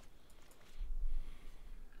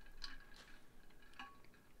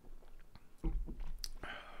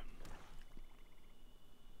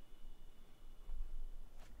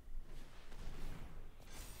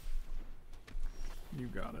 You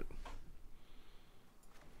got it.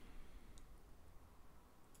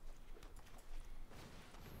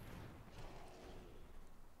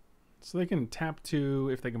 So they can tap 2.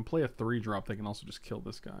 If they can play a 3-drop, they can also just kill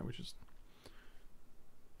this guy, which is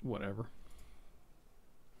whatever.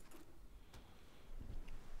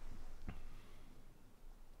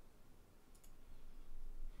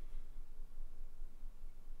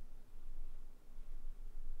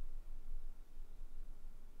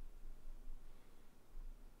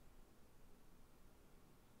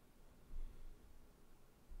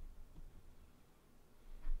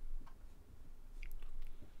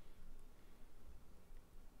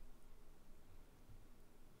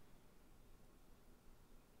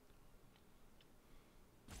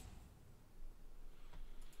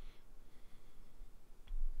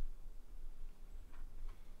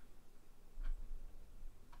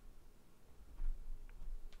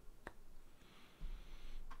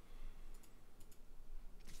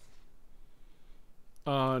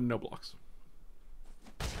 No blocks.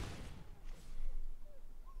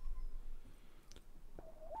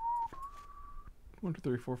 1, 2,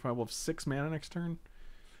 3, 4, 5. We'll have 6 mana next turn.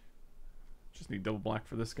 Just need double black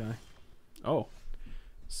for this guy. Oh,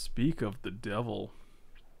 speak of the devil.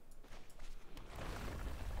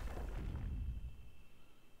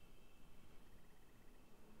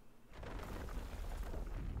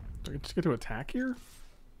 Do I just get to attack here?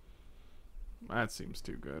 That seems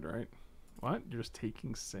too good, right? What? You're just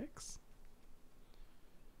taking 6?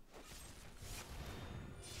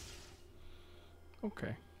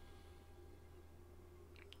 Okay.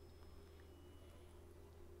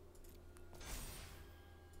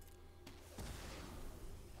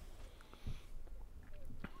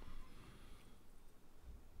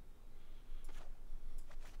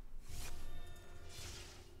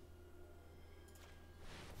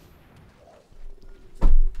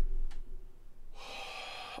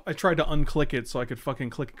 I tried to unclick it so I could fucking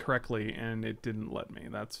click it correctly, and it didn't let me.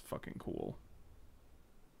 That's fucking cool.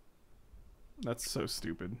 That's so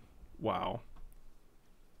stupid. Wow.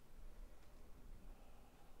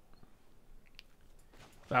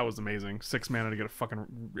 That was amazing. 6 mana to get a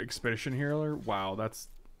fucking Expedition Healer? Wow, that's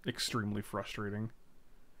extremely frustrating.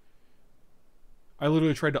 I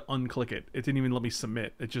literally tried to unclick it. It didn't even let me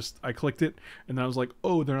submit. It just, I clicked it, and then I was like,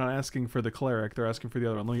 oh, they're not asking for the Cleric. They're asking for the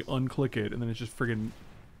other one. Let me unclick it, and then it just friggin'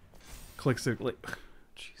 clicks it. Like,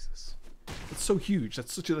 Jesus. It's so huge.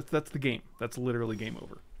 That's the game. That's literally game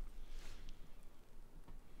over.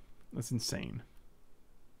 That's insane.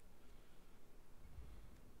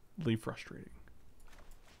 Really frustrating.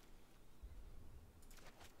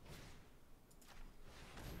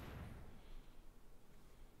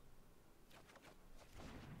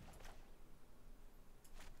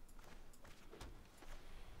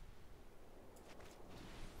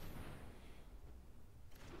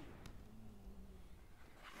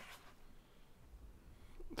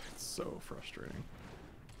 That's so frustrating.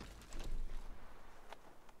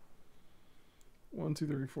 1, 2,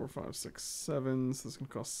 3, 4, 5, 6, 7. So this is gonna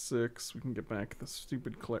cost 6. We can get back the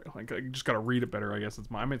stupid like, I just gotta read it better. I guess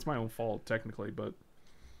it's my. I mean, it's my own fault technically, but.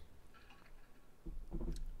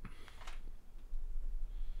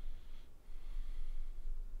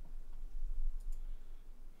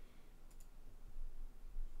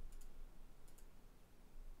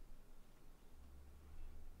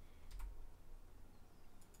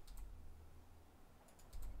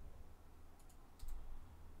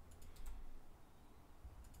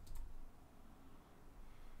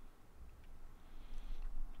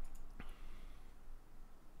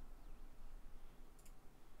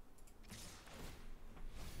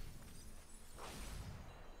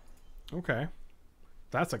 Okay.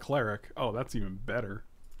 That's a Cleric. Oh, that's even better.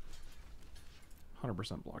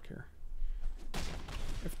 100% block here. I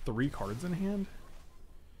have 3 cards in hand?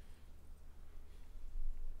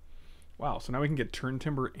 Wow, so now we can get Turn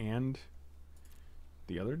Timber and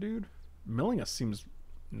the other dude? Milling us seems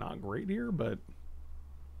not great here, but...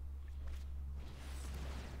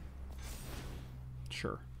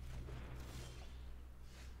 Sure.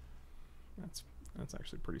 That's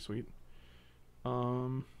actually pretty sweet.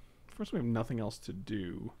 First we have nothing else to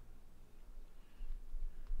do.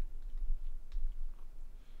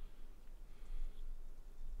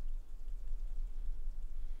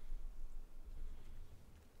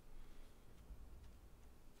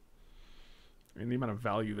 I mean, the amount of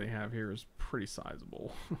value they have here is pretty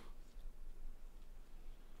sizable.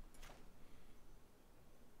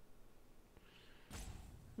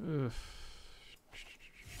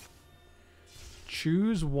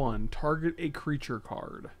 Choose one. Target a creature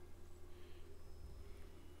card.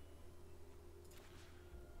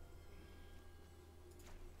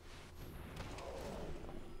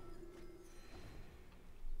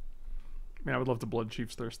 I mean, I would love to Blood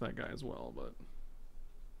Chief's Thirst that guy as well, but...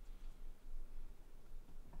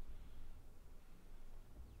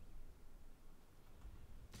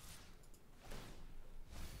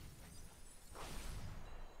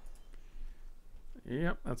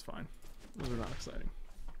 Yep, that's fine. Those are not exciting.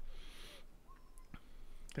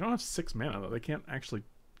 They don't have 6 mana, though. They can't actually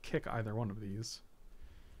kick either one of these.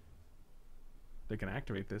 They can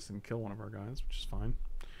activate this and kill one of our guys, which is fine.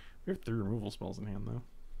 We have 3 removal spells in hand, though.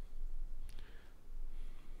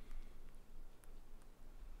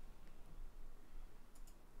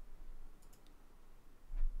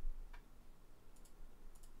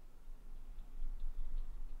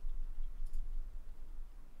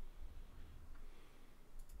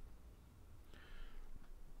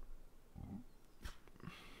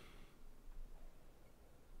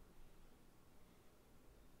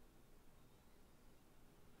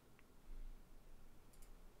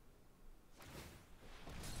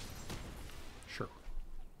 Sure.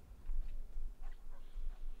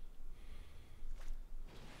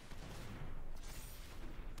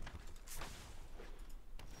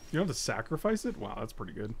 You don't have to sacrifice it? Wow, that's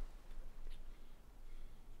pretty good.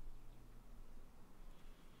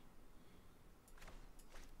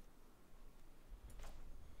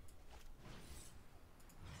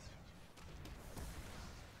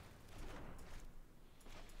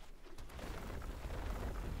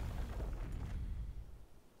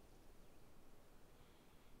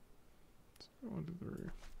 One, two, three.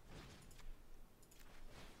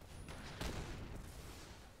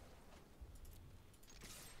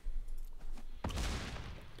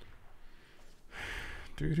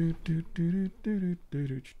 Do do do do do do do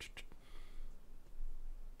do.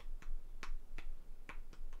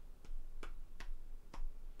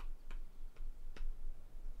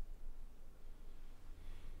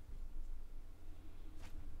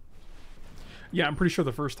 Yeah, I'm pretty sure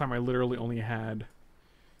the first time I literally only had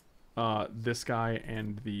this guy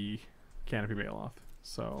and the Canopy Bailoff.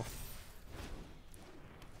 So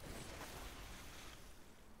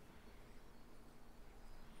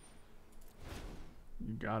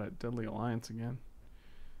you got it. Deadly Alliance again.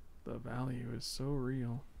 The value is so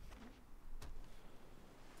real.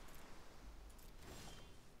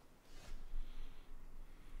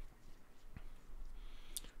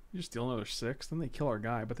 You just steal another 6, then they kill our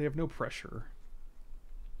guy, but they have no pressure.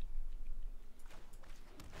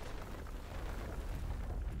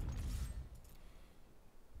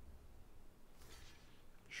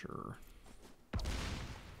 Sure.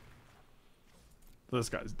 This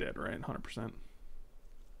guy's dead, right? 100%.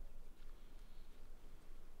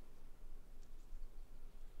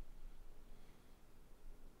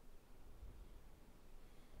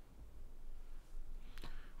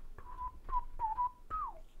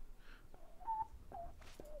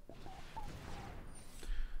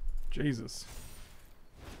 Jesus.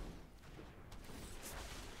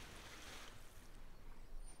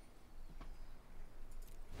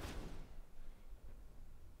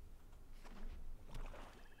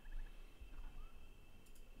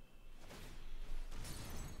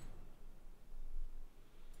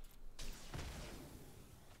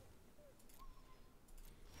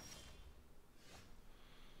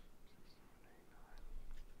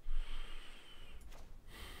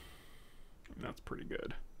 That's pretty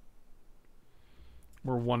good.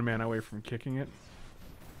 We're 1 man away from kicking it.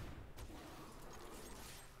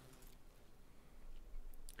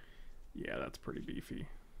 Yeah, that's pretty beefy.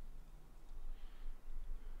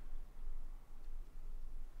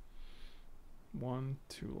 One,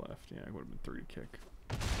 2 left. Yeah, it would have been 3 to kick.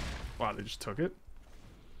 Wow, they just took it?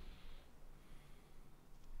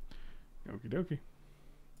 Okie dokie.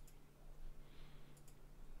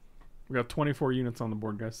 We got 24 units on the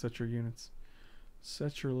board, guys. Set your units.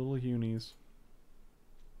 Set your little unis.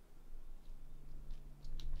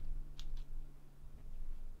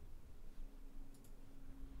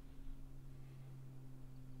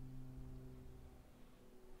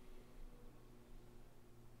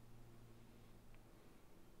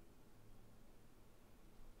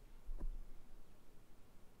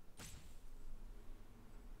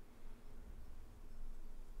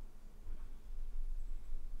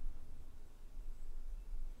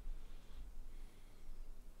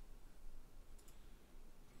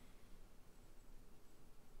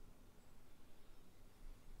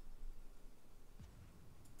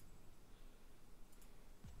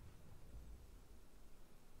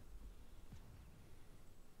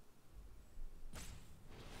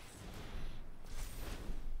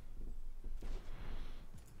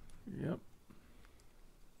 Yep.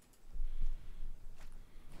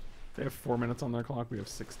 They have 4 minutes on their clock. We have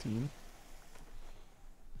 16.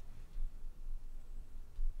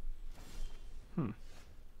 Hmm.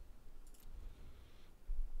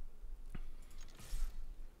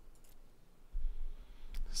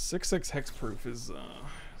 6/6 hexproof is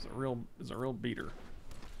a real beater.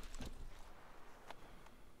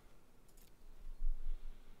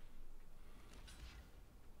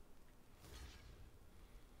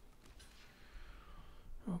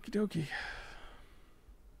 Okie dokie.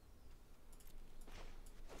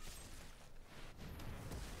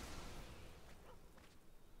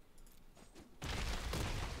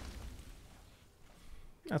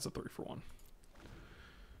 That's a 3 for 1.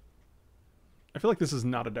 I feel like this is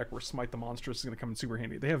not a deck where Smite the Monstrous is going to come in super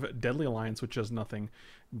handy. They have Deadly Alliance, which does nothing.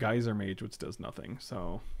 Geyser Mage, which does nothing.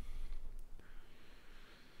 So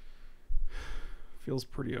feels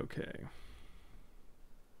pretty okay.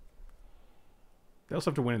 They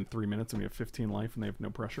also have to win in 3 minutes, and we have 15 life, and they have no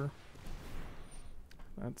pressure.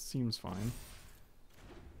 That seems fine.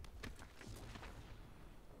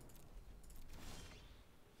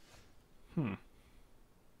 Hmm.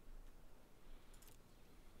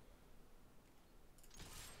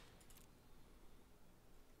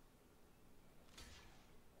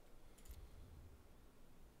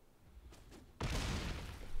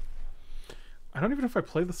 I don't even know if I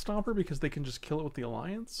play the Stomper because they can just kill it with the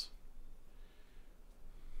Alliance.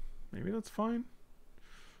 Maybe that's fine.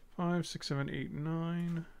 5, 6, 7, 8,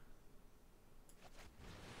 9.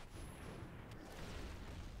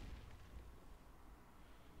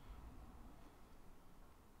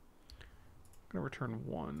 I'm gonna return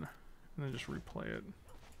 1 and then just replay it.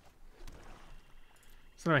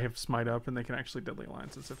 So now I have Smite up and they can actually Deadly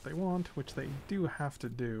Alliances if they want, which they do have to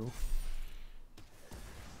do.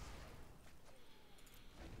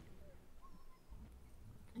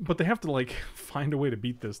 But they have to, like, find a way to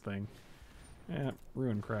beat this thing. Eh,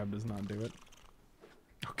 Ruin Crab does not do it.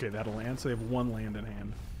 Okay, that'll land. So they have 1 land in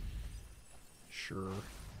hand. Sure.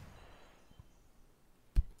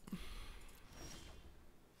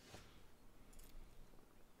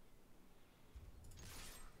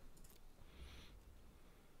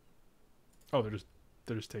 Oh, they're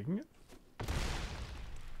just taking it?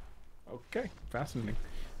 Okay, fascinating.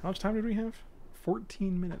 How much time did we have?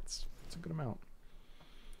 14 minutes. That's a good amount.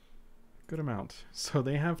 Good amount. So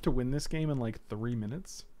they have to win this game in like 3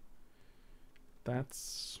 minutes.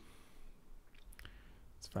 It's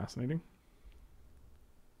fascinating.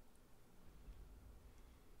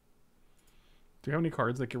 Do you have any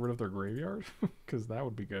cards that get rid of their graveyard? Because that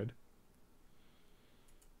would be good.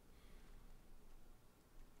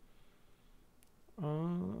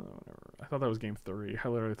 Whatever. I thought that was game 3. I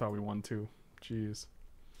literally thought we won 2. Jeez.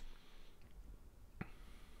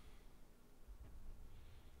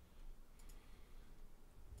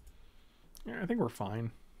 Yeah, I think we're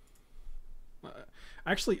fine.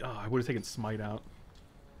 Actually, I would have taken Smite out.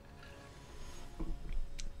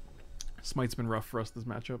 Smite's been rough for us this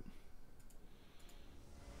matchup.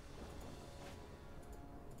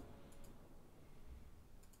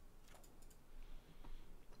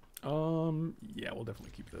 Yeah, we'll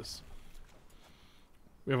definitely keep this.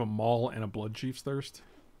 We have a Maul and a Blood Chief's Thirst.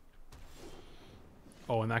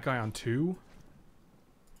 Oh, and that guy on 2?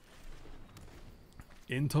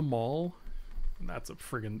 Into Maul? That's a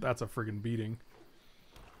friggin' beating.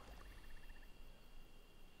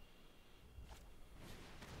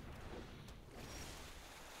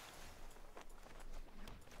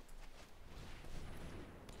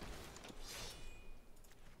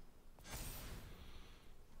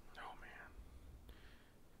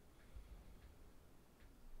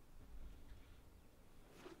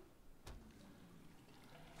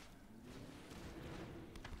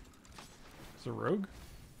 It's a rogue?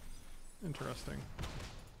 Interesting.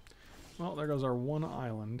 Well, there goes our one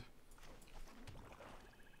island.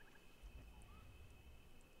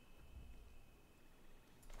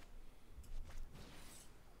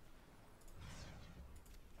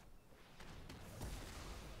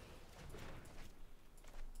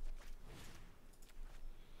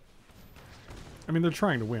 I mean, they're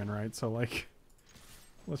trying to win, right? So, like,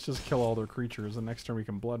 let's just kill all their creatures, and next turn we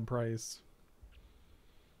can blood price.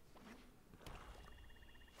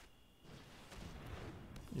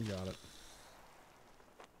 You got it.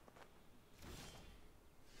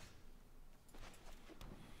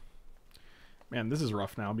 Man, this is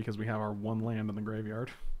rough now because we have our one land in the graveyard.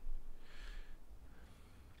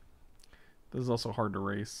 This is also hard to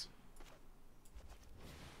race.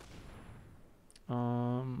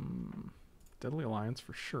 Deadly Alliance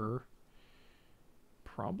for sure.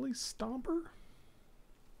 Probably Stomper?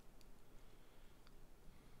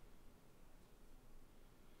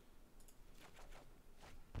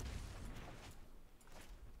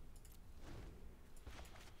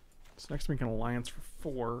 So next we can Alliance for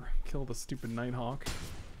 4. Kill the stupid Nighthawk.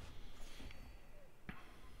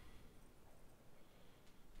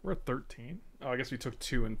 We're at 13. Oh, I guess we took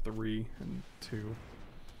 2 and 3 and 2.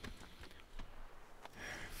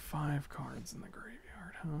 5 cards in the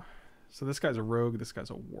graveyard, huh? So this guy's a rogue, this guy's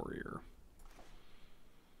a warrior.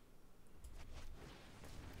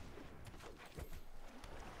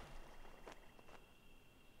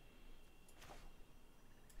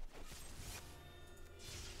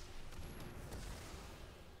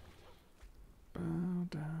 Bow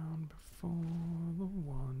down before the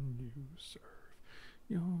one you serve.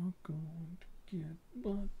 You're going to get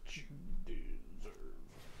what you deserve.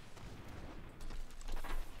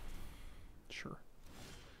 Sure.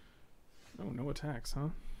 Oh, no attacks, huh?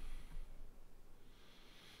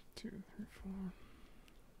 2, 3, 4.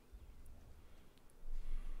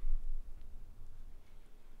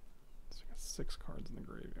 So we got 6 cards in the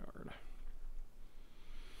graveyard.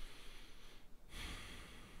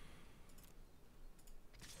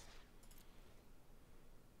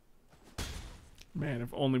 Man, if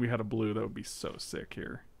only we had a blue, that would be so sick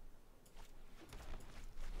here.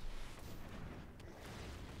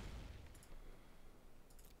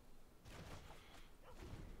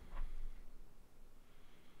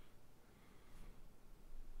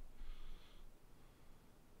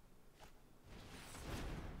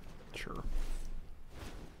 Sure.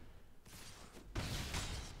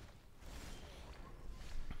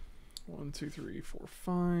 One, two, three, four,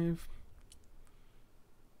 5.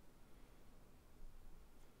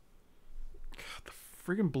 God, the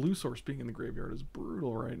friggin' blue source being in the graveyard is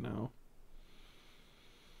brutal right now.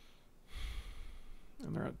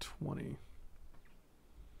 And they're at 20.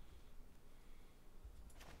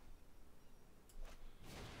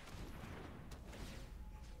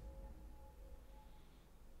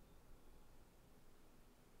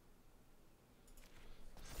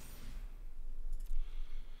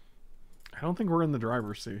 I don't think we're in the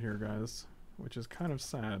driver's seat here, guys, which is kind of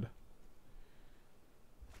sad.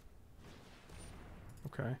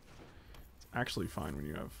 Okay. It's actually fine when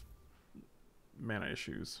you have mana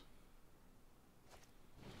issues.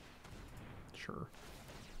 Sure.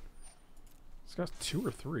 This guy's 2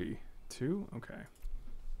 or 3? 2? Okay.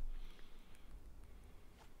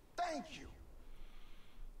 Thank you.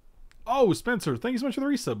 Oh, Spencer, thank you so much for the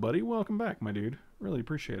resub, buddy. Welcome back, my dude. Really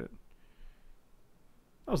appreciate it.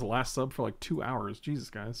 That was the last sub for like 2 hours. Jesus,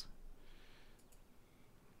 guys.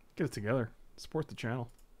 Get it together. Support the channel.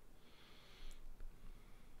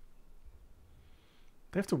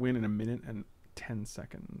 They have to win in 1 minute and 10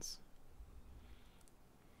 seconds.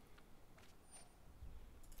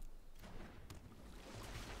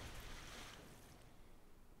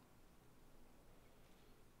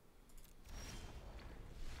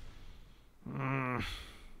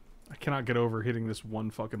 I cannot get over hitting this one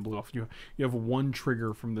fucking blue off. You have one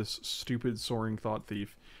trigger from this stupid Soaring Thought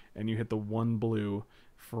Thief, and you hit the one blue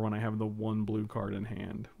for when I have the one blue card in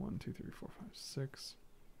hand. 1, 2, 3, 4, 5, 6.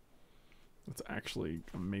 That's actually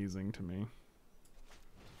amazing to me.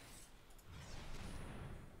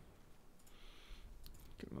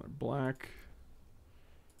 Get another black.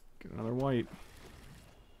 Get another white.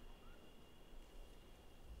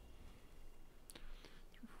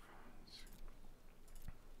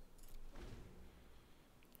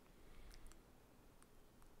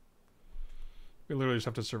 We literally just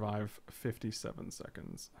have to survive 57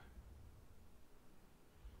 seconds.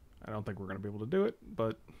 I don't think we're going to be able to do it,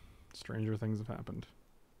 but stranger things have happened.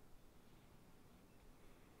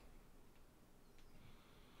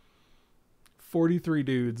 $43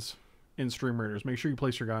 dudes in Stream Raiders. Make sure you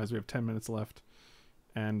place your guys. We have 10 minutes left.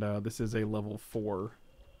 And this is a level 4.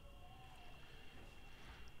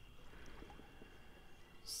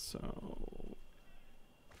 So,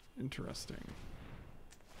 interesting.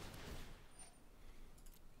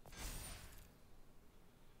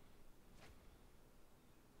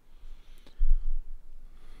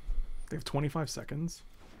 They have 25 seconds?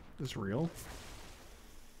 Is this real?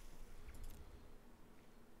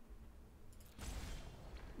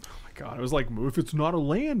 Oh my god, I was like, if it's not a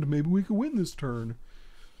land, maybe we could win this turn.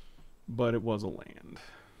 But it was a land.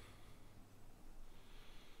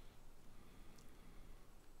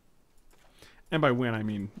 And by win, I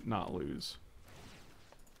mean not lose.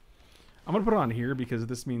 I'm going to put it on here because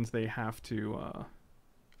this means they have to...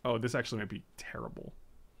 Oh, this actually might be terrible.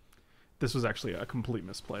 This was actually a complete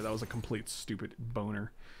misplay. That was a complete stupid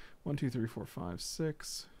boner. 1, 2, 3, 4, 5,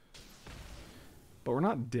 6. But we're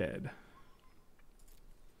not dead.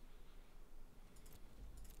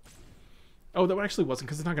 Oh, that actually wasn't,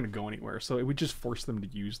 because it's not going to go anywhere. So it would just force them to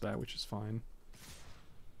use that, which is fine.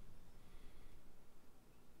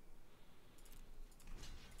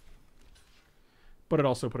 But it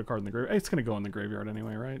also put a card in the graveyard. It's going to go in the graveyard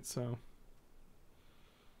anyway, right? So...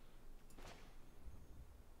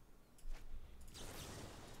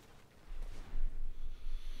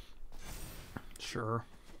 Sure.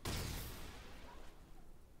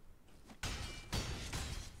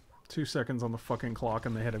 2 seconds on the fucking clock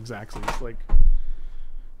and they hit exactly. It's like,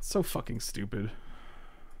 it's so fucking stupid.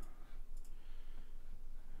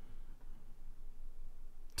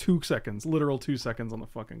 2 seconds, literal 2 seconds on the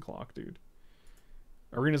fucking clock, dude.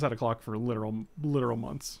 Arena's had a clock for literal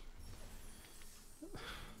months.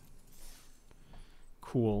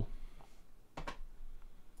 Cool.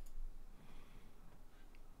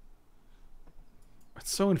 It's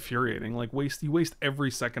so infuriating. Like, you waste every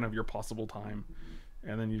second of your possible time,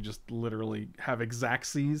 and then you just literally have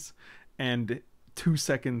exactsies and 2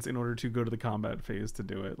 seconds in order to go to the combat phase to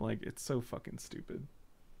do it. Like, it's so fucking stupid.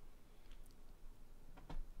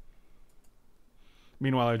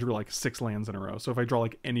 Meanwhile, I drew like 6 lands in a row. So if I draw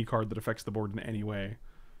like any card that affects the board in any way,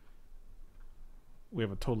 we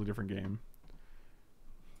have a totally different game.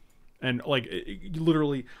 And like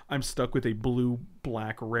literally, I'm stuck with a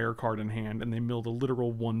blue-black rare card in hand, and they mill the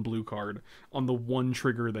literal 1 blue card on the 1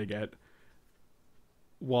 trigger they get.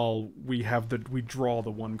 While we draw the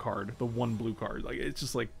 1 card, the 1 blue card. Like, it's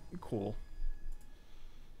just like cool.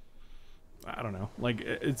 I don't know. Like,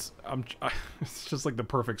 it's just like the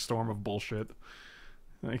perfect storm of bullshit.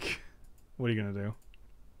 Like, what are you gonna do?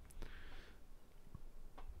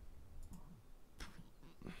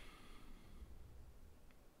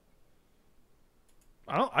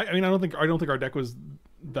 I don't think our deck was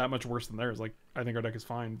that much worse than theirs. Like, I think our deck is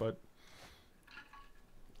fine, but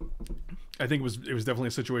I think it was definitely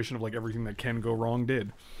a situation of like everything that can go wrong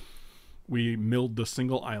did. We milled the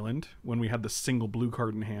single island when we had the single blue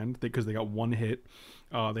card in hand because they got 1 hit.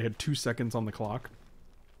 They had 2 seconds on the clock.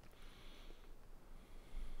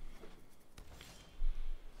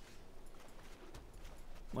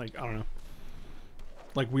 Like, I don't know.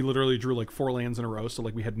 Like, we literally drew like 4 lands in a row, so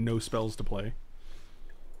like we had no spells to play.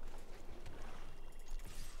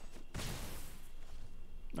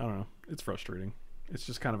 I don't know. It's frustrating. It's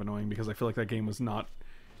just kind of annoying because I feel like that game was not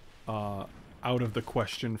out of the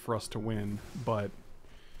question for us to win. But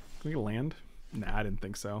can we get a land? Nah, I didn't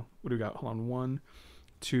think so. What do we got? Hold on. 1,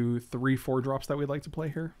 2, 3, 4 drops that we'd like to play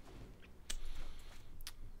here.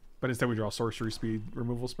 But instead we draw a sorcery speed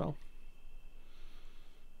removal spell.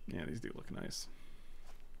 Yeah, these do look nice.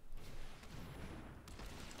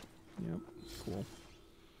 Yep, cool.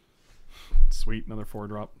 Sweet, another 4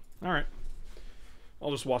 drop. Alright. I'll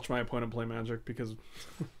just watch my opponent play Magic because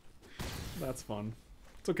that's fun.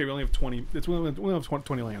 It's okay, we only have 20. We only have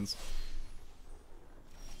 20 lands.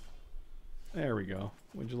 There we go.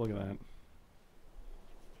 Would you look at that?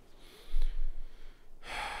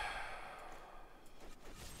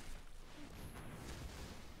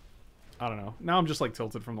 I don't know. Now I'm just like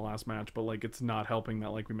tilted from the last match, but like it's not helping that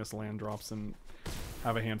like we miss land drops and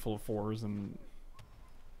have a handful of 4s and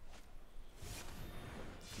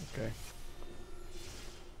okay.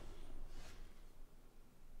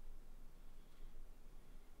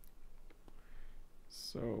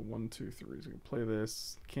 So 1, 2, 3. So we can play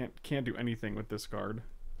this. Can't do anything with this card.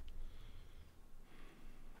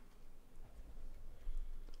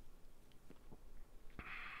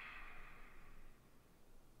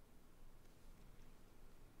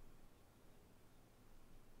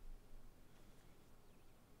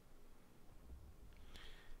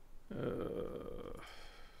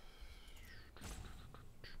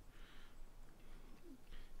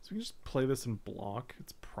 So we can just play this and block.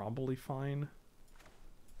 It's probably fine.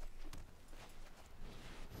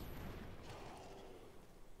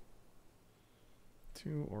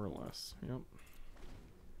 Two or less. Yep.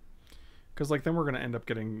 Because like then we're gonna end up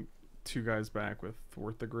getting 2 guys back with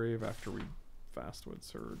Thwart the Grave after we Fastwood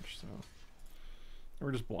Surge. So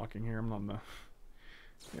we're just blocking here. I'm on the.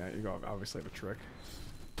 Yeah, you go. Obviously have a trick.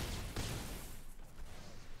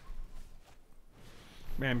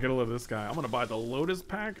 Man, get a load of this guy. I'm gonna buy the Lotus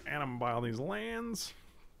pack and I'm gonna buy all these lands.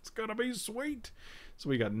 It's gonna be sweet. So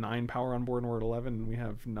we got 9 power on board and we're at 11 and we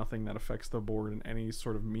have nothing that affects the board in any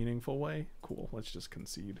sort of meaningful way. Cool, let's just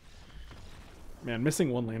concede. Man, missing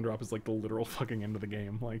 1 land drop is like the literal fucking end of the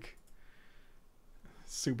game. Like,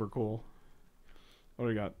 super cool. What do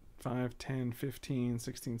we got? 5, 10, 15,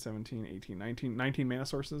 16, 17, 18, 19. 19 mana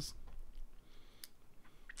sources.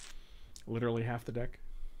 Literally half the deck.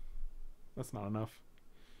 That's not enough.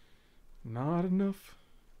 Not enough.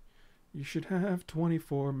 You should have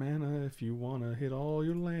 24 mana if you want to hit all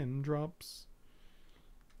your land drops.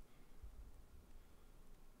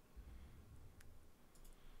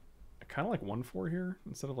 I kind of like 1/4 here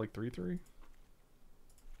instead of like 3/3.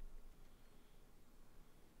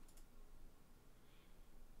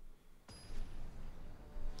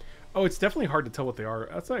 Oh, it's definitely hard to tell what they are.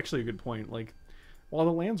 That's actually a good point. Like, while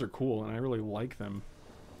the lands are cool and I really like them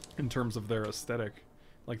in terms of their aesthetic,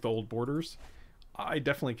 like the old borders, I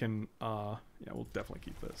definitely can, yeah, we'll definitely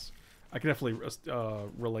keep this. I can definitely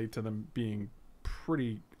relate to them being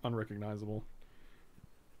pretty unrecognizable.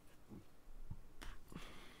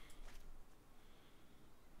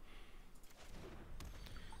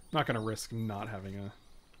 Not going to risk not having a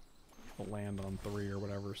land on 3 or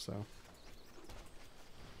whatever, so.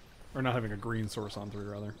 Or not having a green source on 3,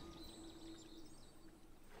 rather.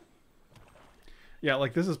 Yeah,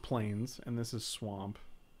 like this is plains and this is swamp.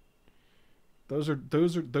 Those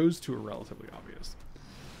two are relatively obvious.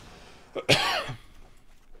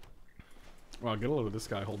 Well, get a load of this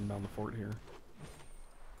guy holding down the fort here.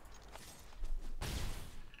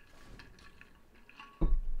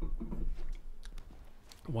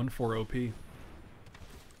 One for OP.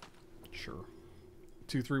 Sure.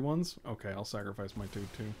 2, 3 ones? Okay, I'll sacrifice my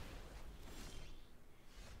 2/2.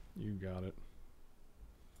 You got it.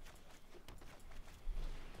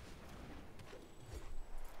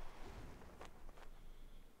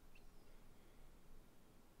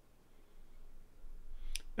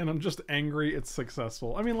 And I'm just angry it's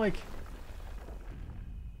successful. I mean, like,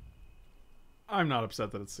 I'm not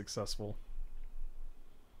upset that it's successful.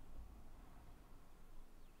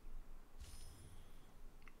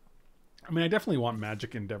 I mean, I definitely want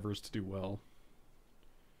Magic Endeavors to do well.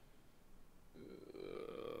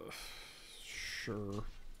 Sure.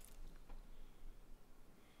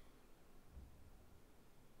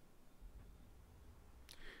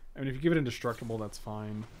 I mean, if you give it Indestructible, that's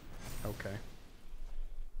fine. Okay.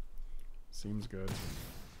 Seems good.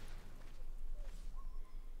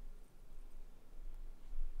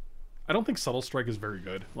 I don't think Subtle Strike is very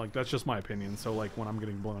good. Like, that's just my opinion. So, like, when I'm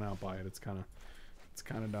getting blown out by it, it's kind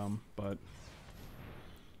of dumb. But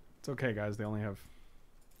It's okay, guys. They only have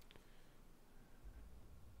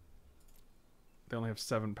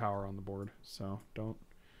 7 power on the board, so don't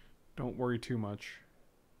worry too much.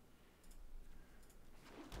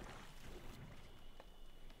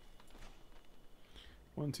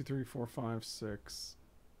 One, two, three, four, five, six.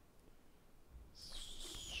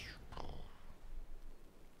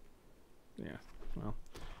 Yeah, well,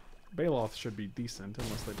 Baloth should be decent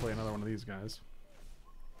unless they play another one of these guys.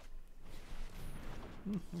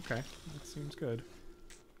 Okay, that seems good.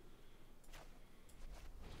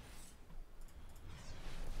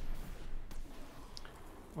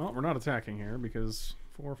 Well, we're not attacking here because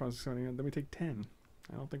 4, 5, 6, 7, 8, then we take 10.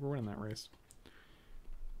 I don't think we're winning that race.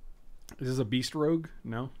 Is this a beast rogue?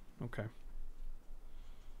 No? Okay.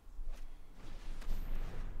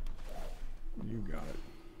 You got it.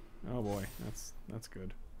 Oh boy, that's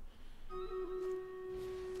good.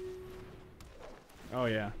 Oh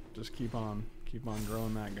yeah, just keep on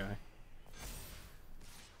growing that guy.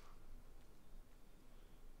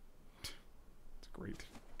 It's great.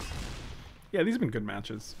 Yeah, these have been good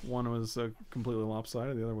matches. One was completely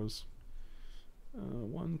lopsided. The other was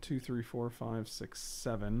 1, 2, 3, 4, 5, 6,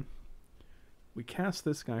 7. We cast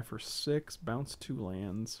this guy for 6, bounce 2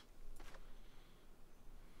 lands.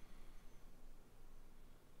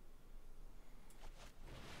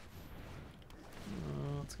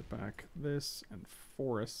 Let's get back this and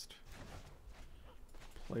forest.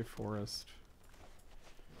 Play forest.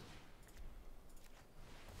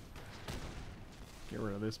 Get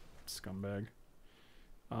rid of this scumbag.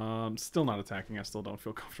 Still not attacking. I still don't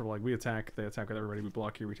feel comfortable. Like, we attack, they attack with everybody. We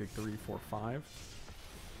block here. We take 3, 4, 5.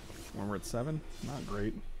 When we're at 7, not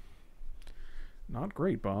great. Not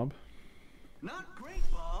great, Bob. Not great,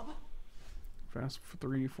 Bob. Fast for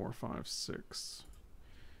 3, 4, 5, 6.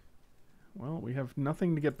 Well, we have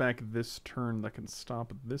nothing to get back this turn that can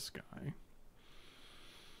stop this guy.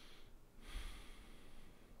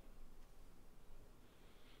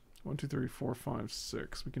 One, two, three, four, five,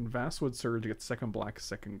 6. We can Vastwood Surge to get second black,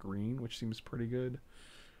 second green, which seems pretty good.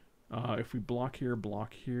 If we block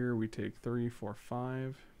here, we take 3, 4,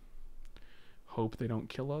 5. Hope they don't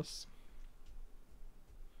kill us.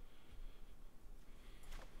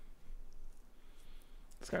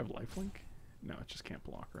 Does this guy have lifelink? No, it just can't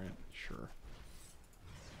block, right? Sure.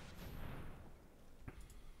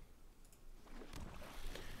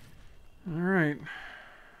 All right.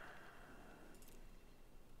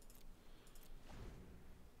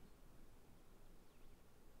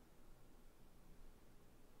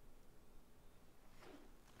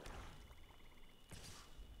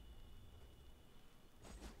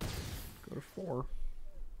 Go to 4.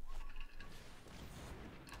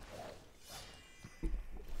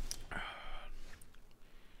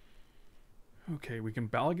 Okay, we can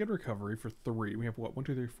Balagate Recovery for 3. We have what? 1,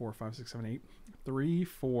 2, 3, 4, 5, 6, 7, 8. 3,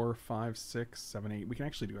 4, 5, 6, 7, 8. We can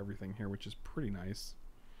actually do everything here, which is pretty nice.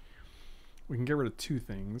 We can get rid of 2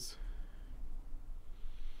 things.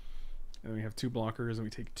 And then we have 2 blockers, and we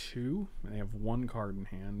take 2. And they have 1 card in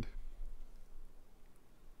hand.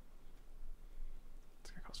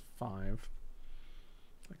 It's going to cost 5.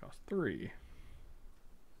 That costs 3.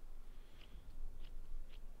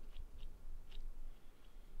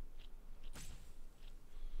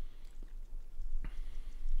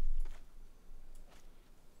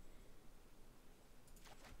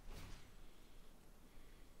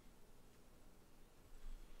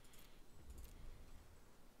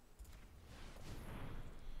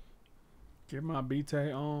 Get my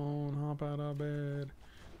BT on, hop out of bed.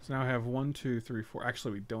 So now I have 1, 2, 3, 4.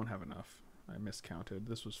 Actually, we don't have enough. I miscounted.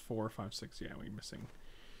 This was 4, 5, 6. Yeah, we're missing.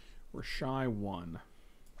 We're shy 1.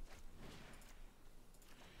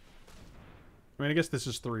 I mean, I guess this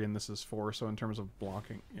is 3 and this is 4. So in terms of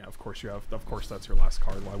blocking, yeah, of course you have. Of course, that's your last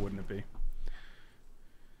card. Why wouldn't it be?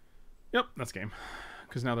 Yep, that's game.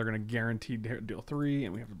 Because now they're going to guaranteed deal 3,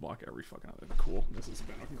 and we have to block every fucking other. Cool. This has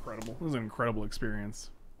been incredible. This is an incredible experience.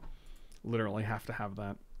 Literally have to have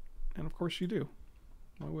that. And of course you do.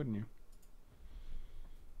 Why wouldn't you?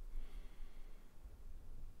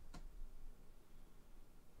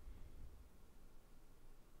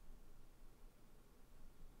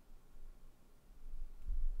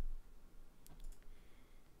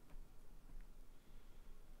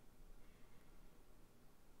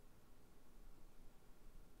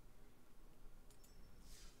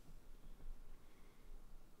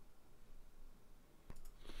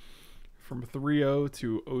 From 3-0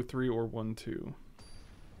 to 0-3 or 1-2.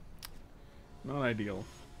 Not ideal.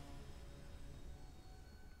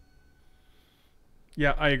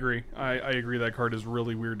 Yeah, I agree. I agree that card is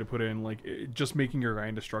really weird to put in. Like, just making your guy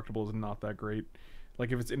indestructible is not that great.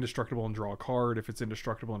 Like if it's indestructible and draw a card, if it's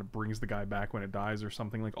indestructible and it brings the guy back when it dies or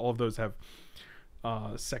something. Like all of those have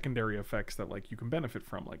secondary effects that like you can benefit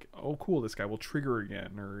from. Like, oh cool, this guy will trigger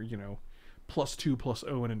again, or you know,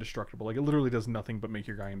 +2/+0 and indestructible. Like it literally does nothing but make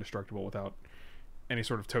your guy indestructible without any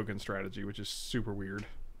sort of token strategy, which is super weird.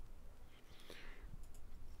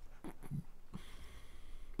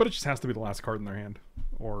 But it just has to be the last card in their hand,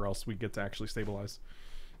 or else we get to actually stabilize.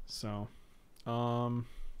 So,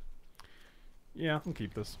 yeah, I'll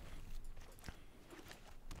keep this.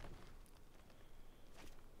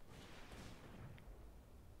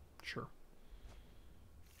 Sure.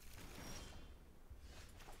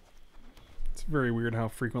 It's very weird how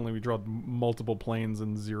frequently we draw multiple planes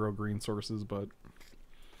and 0 green sources, but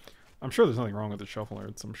I'm sure there's nothing wrong with the shuffle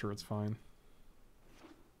arts. I'm sure it's fine.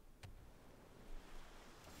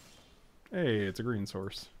 Hey, it's a green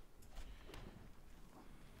source.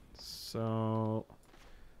 So,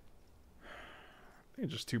 I think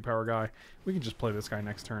it's just 2-power guy. We can just play this guy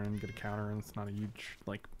next turn and get a counter, and it's not a huge,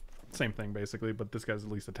 like, same thing basically, but this guy's at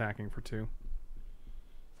least attacking for 2.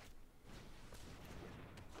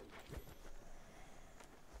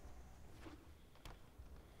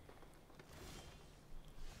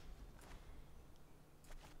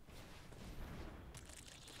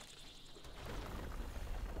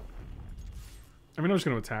 I mean, I'm just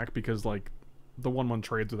going to attack because, like, the 1/1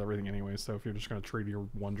 trades with everything anyway, so if you're just going to trade your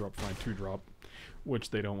 1-drop for my 2-drop,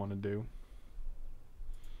 which they don't want to do.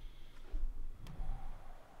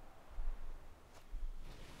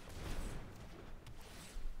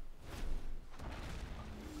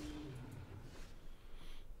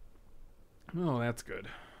 Oh, that's good.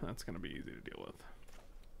 That's going to be easy to deal with.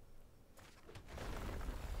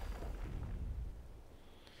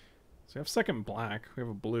 So we have second black, we have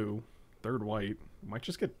a blue, third white. We might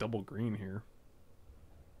just get double green here.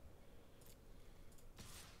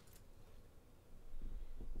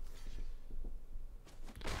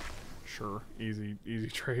 Sure, easy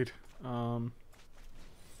trade.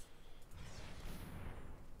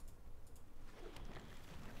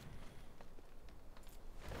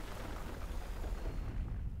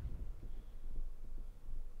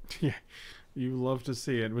 Yeah, you love to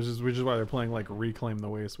see it, which is why they're playing like Reclaim the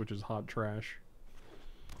Waste, which is hot trash.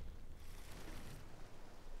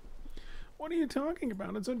 What are you talking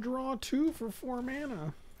about? It's a draw 2 for 4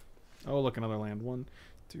 mana. Oh, look, another land. 1,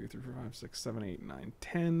 2, 3, 4, 5, 6, 7, 8, 9,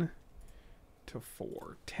 10 to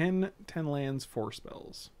 4. 10 lands, 4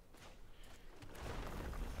 spells.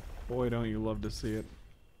 Boy, don't you love to see it.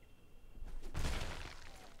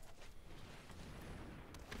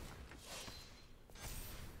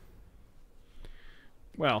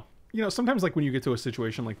 Well, you know, sometimes like when you get to a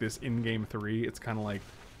situation like this in game 3, it's kind of like,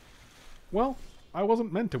 well, I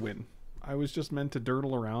wasn't meant to win. I was just meant to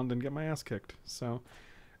dirtle around and get my ass kicked. So,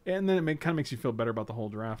 and then it kind of makes you feel better about the whole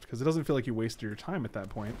draft because it doesn't feel like you wasted your time at that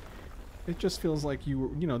point. It just feels like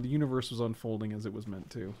you know, the universe was unfolding as it was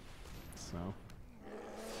meant to. So.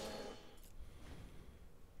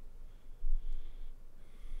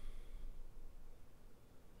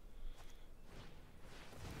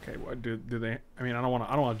 Okay, what do they? I mean, I don't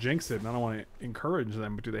want to jinx it, and I don't want to encourage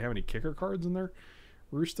them. But do they have any kicker cards in their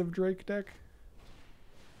Roost of Drake deck?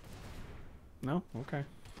 No. Okay.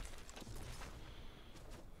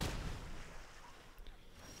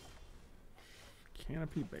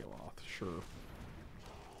 Canopy Baloth, sure.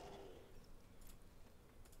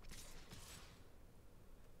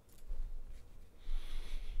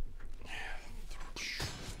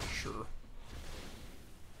 Sure.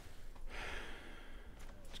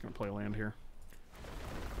 Just gonna play land here.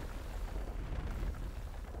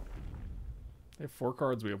 They have 4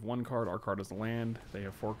 cards, we have 1 card. Our card is a land. They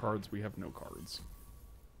have 4 cards, we have no cards.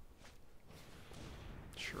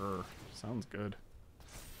 Sure, sounds good.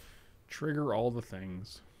 Trigger all the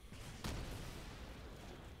things.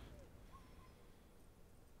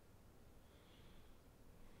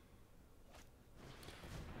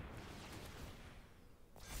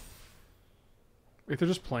 If they're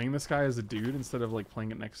just playing this guy as a dude instead of like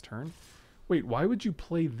playing it next turn. Wait, why would you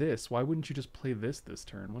play this? Why wouldn't you just play this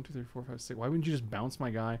turn? 1, 2, 3, 4, 5, 6. Why wouldn't you just bounce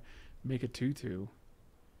my guy, make a 2/2?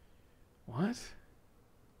 What?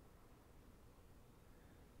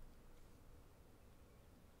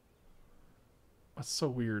 That's so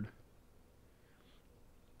weird.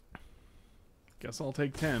 Guess I'll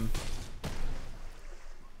take 10.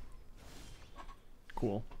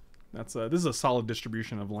 Cool. That's this is a solid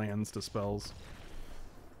distribution of lands to spells.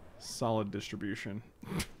 Solid distribution.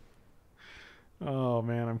 Oh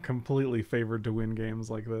man, I'm completely favored to win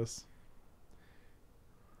games like this.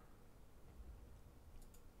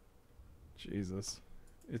 Jesus.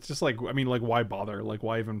 It's just like, I mean, like, why bother? Like,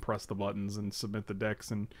 why even press the buttons and submit the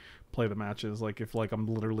decks and play the matches? Like, if like I'm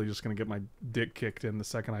literally just gonna get my dick kicked in the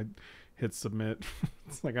second I hit submit.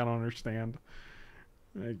 It's like, I don't understand.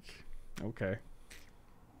 Like, okay.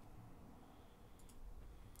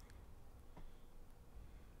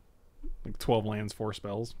 Like 12 lands, 4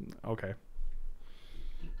 spells. Okay.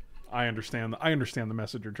 I understand the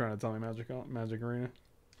message you're trying to tell me, Magic Arena.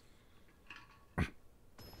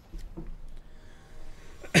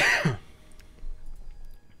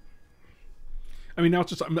 I mean, now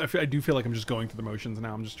it's just, I do feel like I'm just going through the motions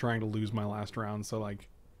now. I'm just trying to lose my last round, so like,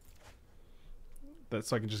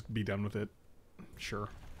 so I can just be done with it. Sure.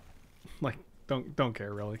 Like, don't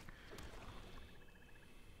care really.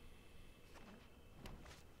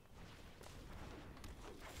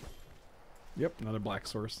 Yep, another black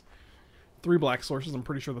source. 3 black sources. I'm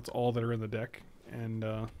pretty sure that's all that are in the deck, and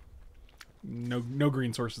no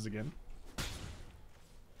green sources again.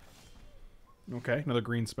 Okay, another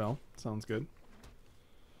green spell. Sounds good.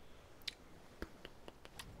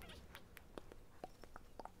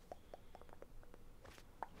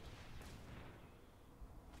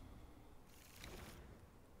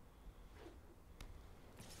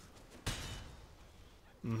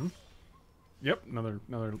 Mm-hmm. Yep,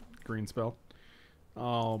 another green spell.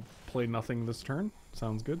 I'll play nothing this turn.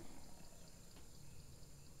 Sounds good.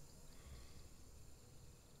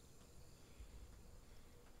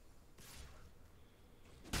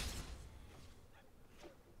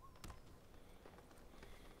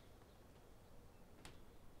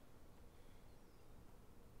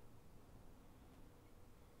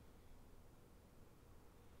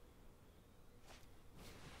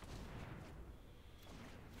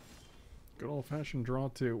 Good old-fashioned draw,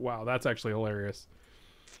 too. Wow, that's actually hilarious.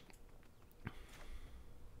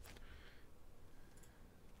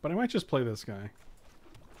 But I might just play this guy.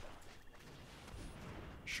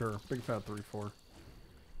 Sure, big fat 3/4.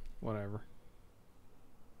 Whatever.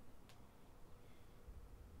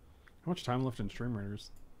 How much time left in Stream Raiders?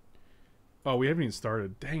 Oh, we haven't even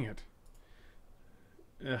started. Dang it.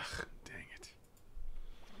 Ugh, dang it.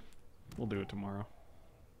 We'll do it tomorrow.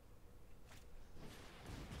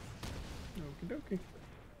 Okie dokie.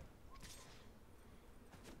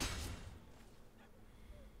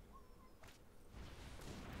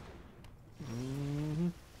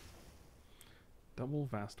 Double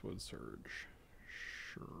Vastwood Surge.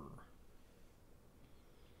 Sure.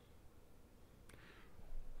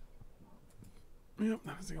 Yep,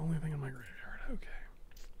 that was the only thing in my graveyard. Okay.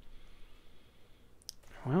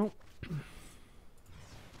 Well.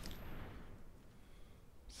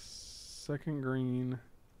 Second green.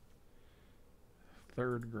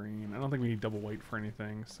 Third green. I don't think we need double white for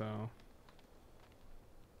anything, so...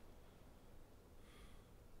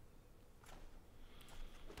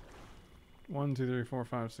 1, 2, 3, 4,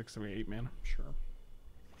 5, 6, 7, 8 mana. Sure.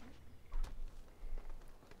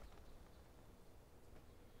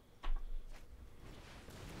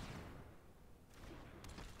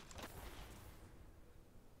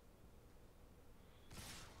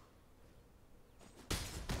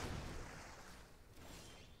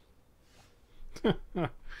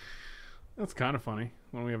 That's kind of funny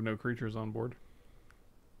when we have no creatures on board.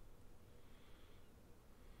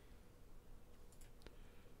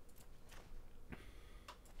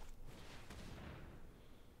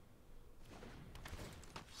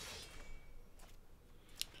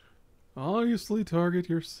 Obviously target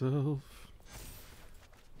yourself.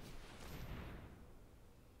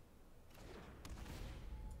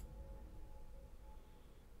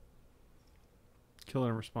 Kill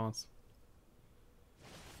in response.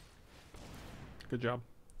 Good job.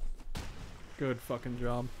 Good fucking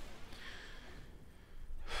job.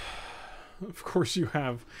 Of course you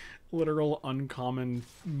have literal uncommon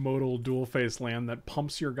modal dual face land that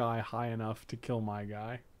pumps your guy high enough to kill my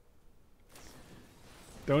guy.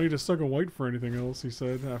 Don't need to suck a white for anything else, he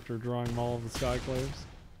said after drawing all of the Skyclaves.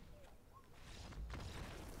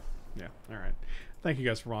 Yeah, alright. Thank you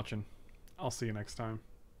guys for watching. I'll see you next time.